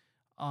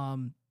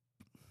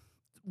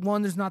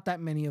 One, there's not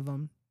that many of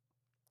them.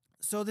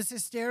 So this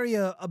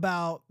hysteria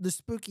about the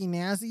spooky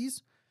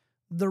Nazis,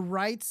 the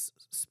right's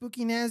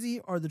spooky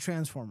Nazi are the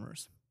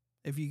Transformers.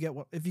 If you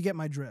get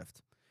my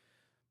drift,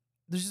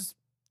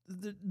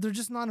 they're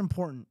just not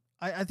important.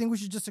 I think we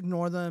should just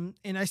ignore them.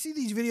 And I see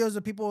these videos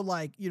of people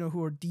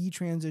who are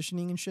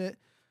detransitioning and shit.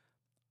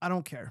 I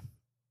don't care.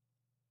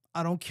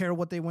 I don't care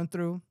what they went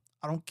through.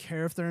 I don't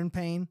care if they're in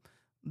pain.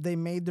 They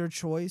made their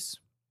choice,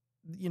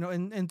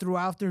 and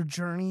throughout their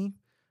journey,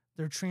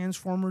 their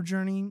Transformer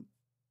journey,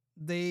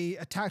 they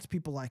attacked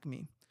people like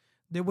me.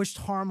 They wished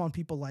harm on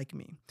people like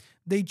me.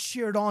 They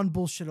cheered on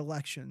bullshit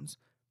elections.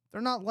 They're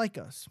not like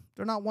us.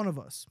 They're not one of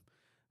us.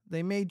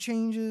 They made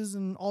changes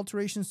and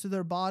alterations to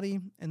their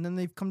body, and then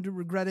they've come to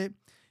regret it,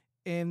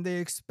 and they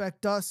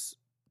expect us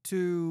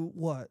to,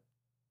 what?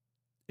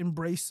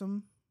 Embrace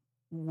them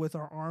with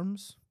our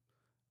arms?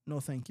 No,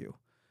 thank you.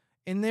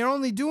 And they're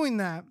only doing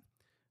that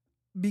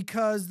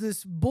because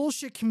this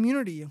bullshit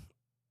community,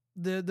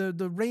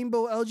 the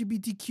rainbow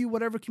LGBTQ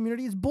whatever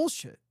community, is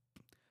bullshit.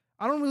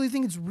 I don't really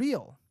think it's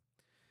real.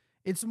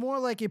 It's more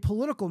like a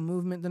political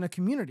movement than a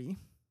community.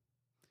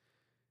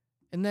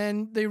 And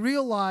then they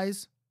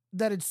realize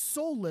that it's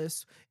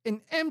soulless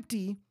and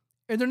empty,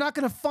 and they're not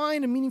going to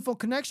find a meaningful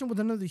connection with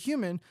another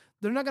human.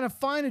 They're not going to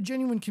find a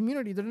genuine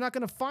community. They're not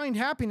going to find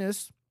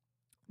happiness.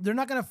 They're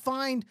not going to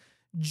find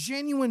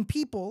genuine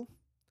people.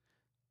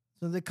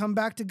 So they come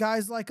back to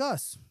guys like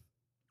us.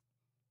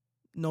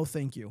 No,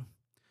 thank you.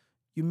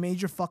 You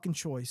made your fucking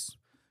choice.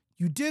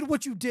 You did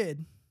what you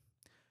did.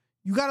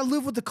 You got to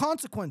live with the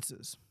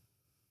consequences.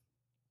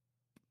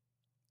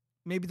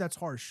 Maybe that's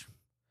harsh.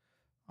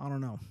 I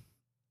don't know.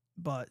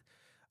 But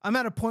I'm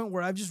at a point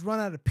where I've just run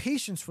out of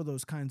patience for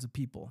those kinds of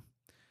people.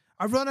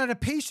 I've run out of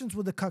patience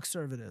with the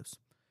conservatives.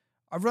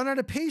 I've run out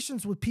of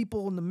patience with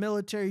people in the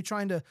military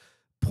trying to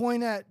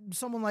point at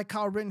someone like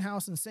Kyle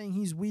Rittenhouse and saying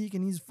he's weak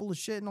and he's full of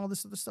shit and all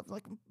this other stuff.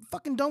 Like, I'm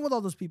fucking done with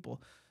all those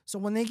people. So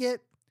when they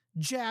get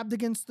jabbed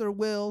against their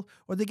will,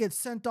 or they get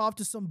sent off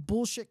to some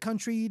bullshit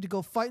country to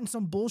go fight in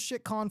some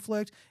bullshit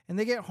conflict, and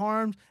they get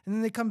harmed, and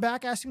then they come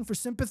back asking for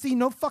sympathy,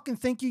 no fucking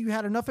thank you. You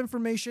had enough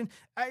information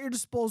at your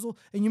disposal,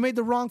 and you made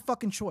the wrong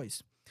fucking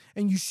choice.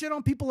 And you shit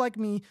on people like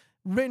me,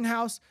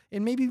 Rittenhouse,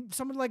 and maybe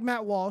somebody like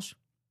Matt Walsh.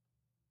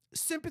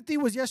 Sympathy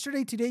was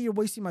yesterday. Today, you're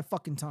wasting my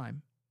fucking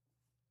time.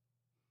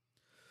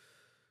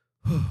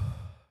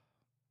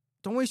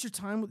 Don't waste your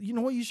time. You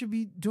know what you should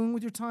be doing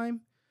with your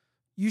time?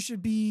 You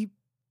should be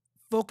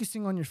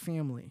focusing on your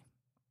family.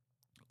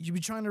 You should be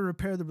trying to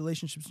repair the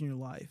relationships in your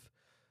life.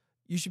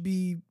 You should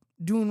be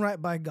doing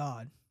right by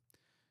God.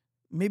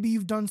 Maybe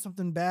you've done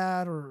something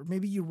bad, or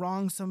maybe you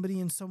wronged somebody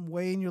in some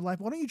way in your life.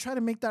 Why don't you try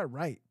to make that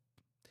right?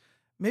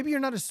 Maybe you're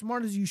not as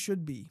smart as you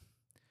should be.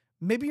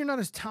 Maybe you're not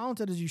as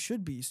talented as you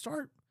should be.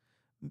 Start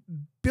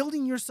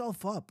building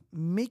yourself up,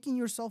 making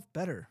yourself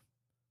better.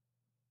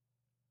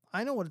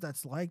 I know what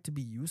that's like to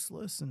be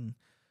useless and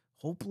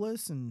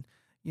hopeless, and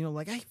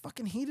like, I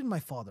fucking hated my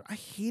father. I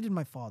hated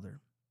my father.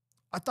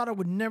 I thought I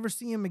would never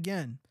see him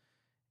again.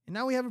 And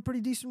now we have a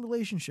pretty decent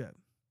relationship.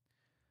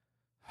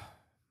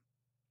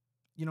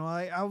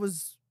 I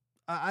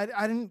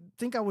didn't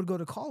think I would go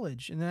to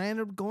college, and then I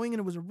ended up going, and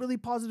it was a really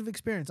positive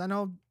experience. I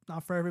know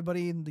not for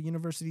everybody, and the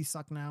universities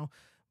suck now,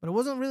 but it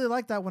wasn't really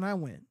like that when I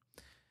went.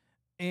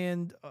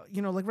 And,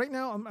 like right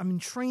now I'm in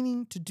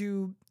training to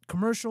do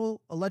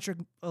commercial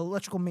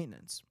electrical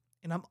maintenance,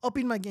 and I'm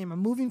upping my game. I'm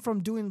moving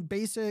from doing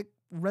basic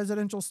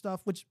residential stuff,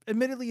 which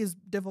admittedly is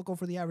difficult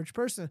for the average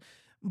person,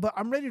 but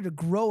I'm ready to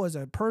grow as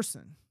a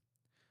person.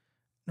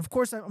 And of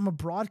course, I'm a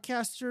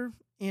broadcaster,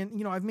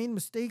 and, I've made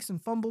mistakes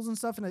and fumbles and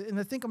stuff, and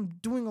I think I'm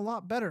doing a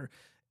lot better.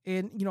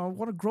 And, I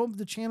want to grow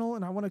the channel,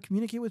 and I want to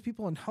communicate with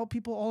people and help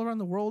people all around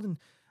the world. And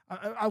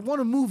I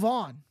want to move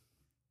on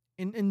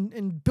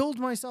and build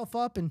myself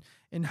up and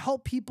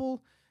help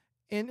people.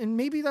 And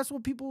maybe that's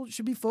what people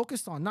should be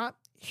focused on, not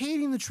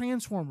hating the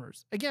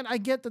Transformers. Again, I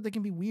get that they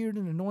can be weird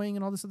and annoying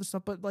and all this other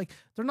stuff, but like,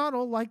 they're not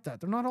all like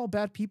that. They're not all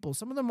bad people.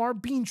 Some of them are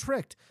being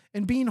tricked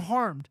and being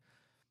harmed.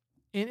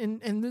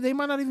 And they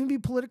might not even be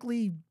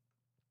politically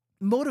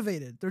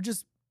motivated. They're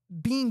just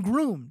being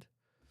groomed.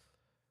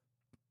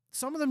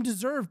 Some of them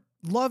deserve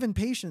love and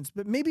patience,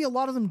 but maybe a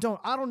lot of them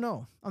don't. I don't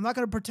know. I'm not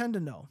going to pretend to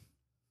know.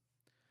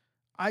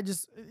 I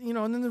just,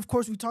 and then of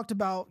course we talked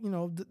about,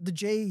 the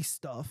J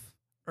stuff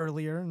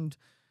earlier. And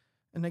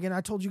again,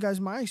 I told you guys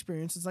my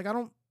experience. It's like, I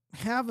don't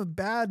have a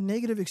bad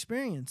negative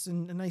experience.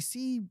 And I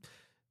see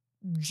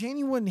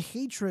genuine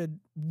hatred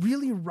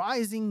really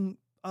rising,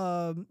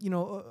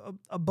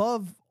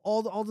 above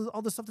all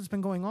the stuff that's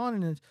been going on.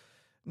 And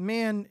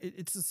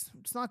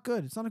it's not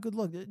good. It's not a good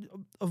look.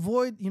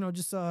 Avoid,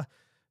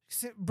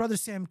 Brother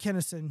Sam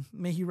Kennison,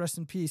 may he rest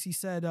in peace. He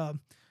said,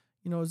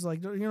 it's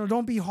like,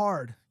 don't be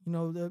hard,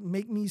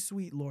 make me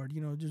sweet, Lord,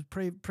 just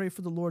pray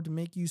for the Lord to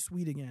make you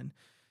sweet again.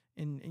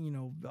 And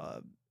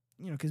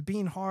because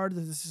being hard,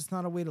 this is just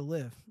not a way to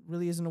live. It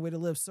really isn't a way to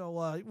live. So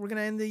we're going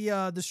to end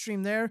the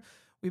stream there.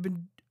 We've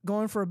been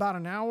going for about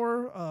an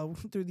hour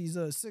through these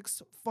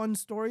 6 fun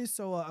stories.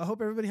 So I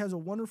hope everybody has a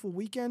wonderful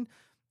weekend,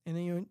 and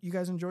then you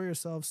guys enjoy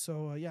yourselves.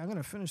 So I'm going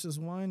to finish this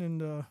wine,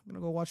 and I'm going to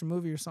go watch a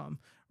movie or something.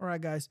 All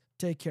right, guys,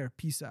 take care.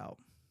 Peace out.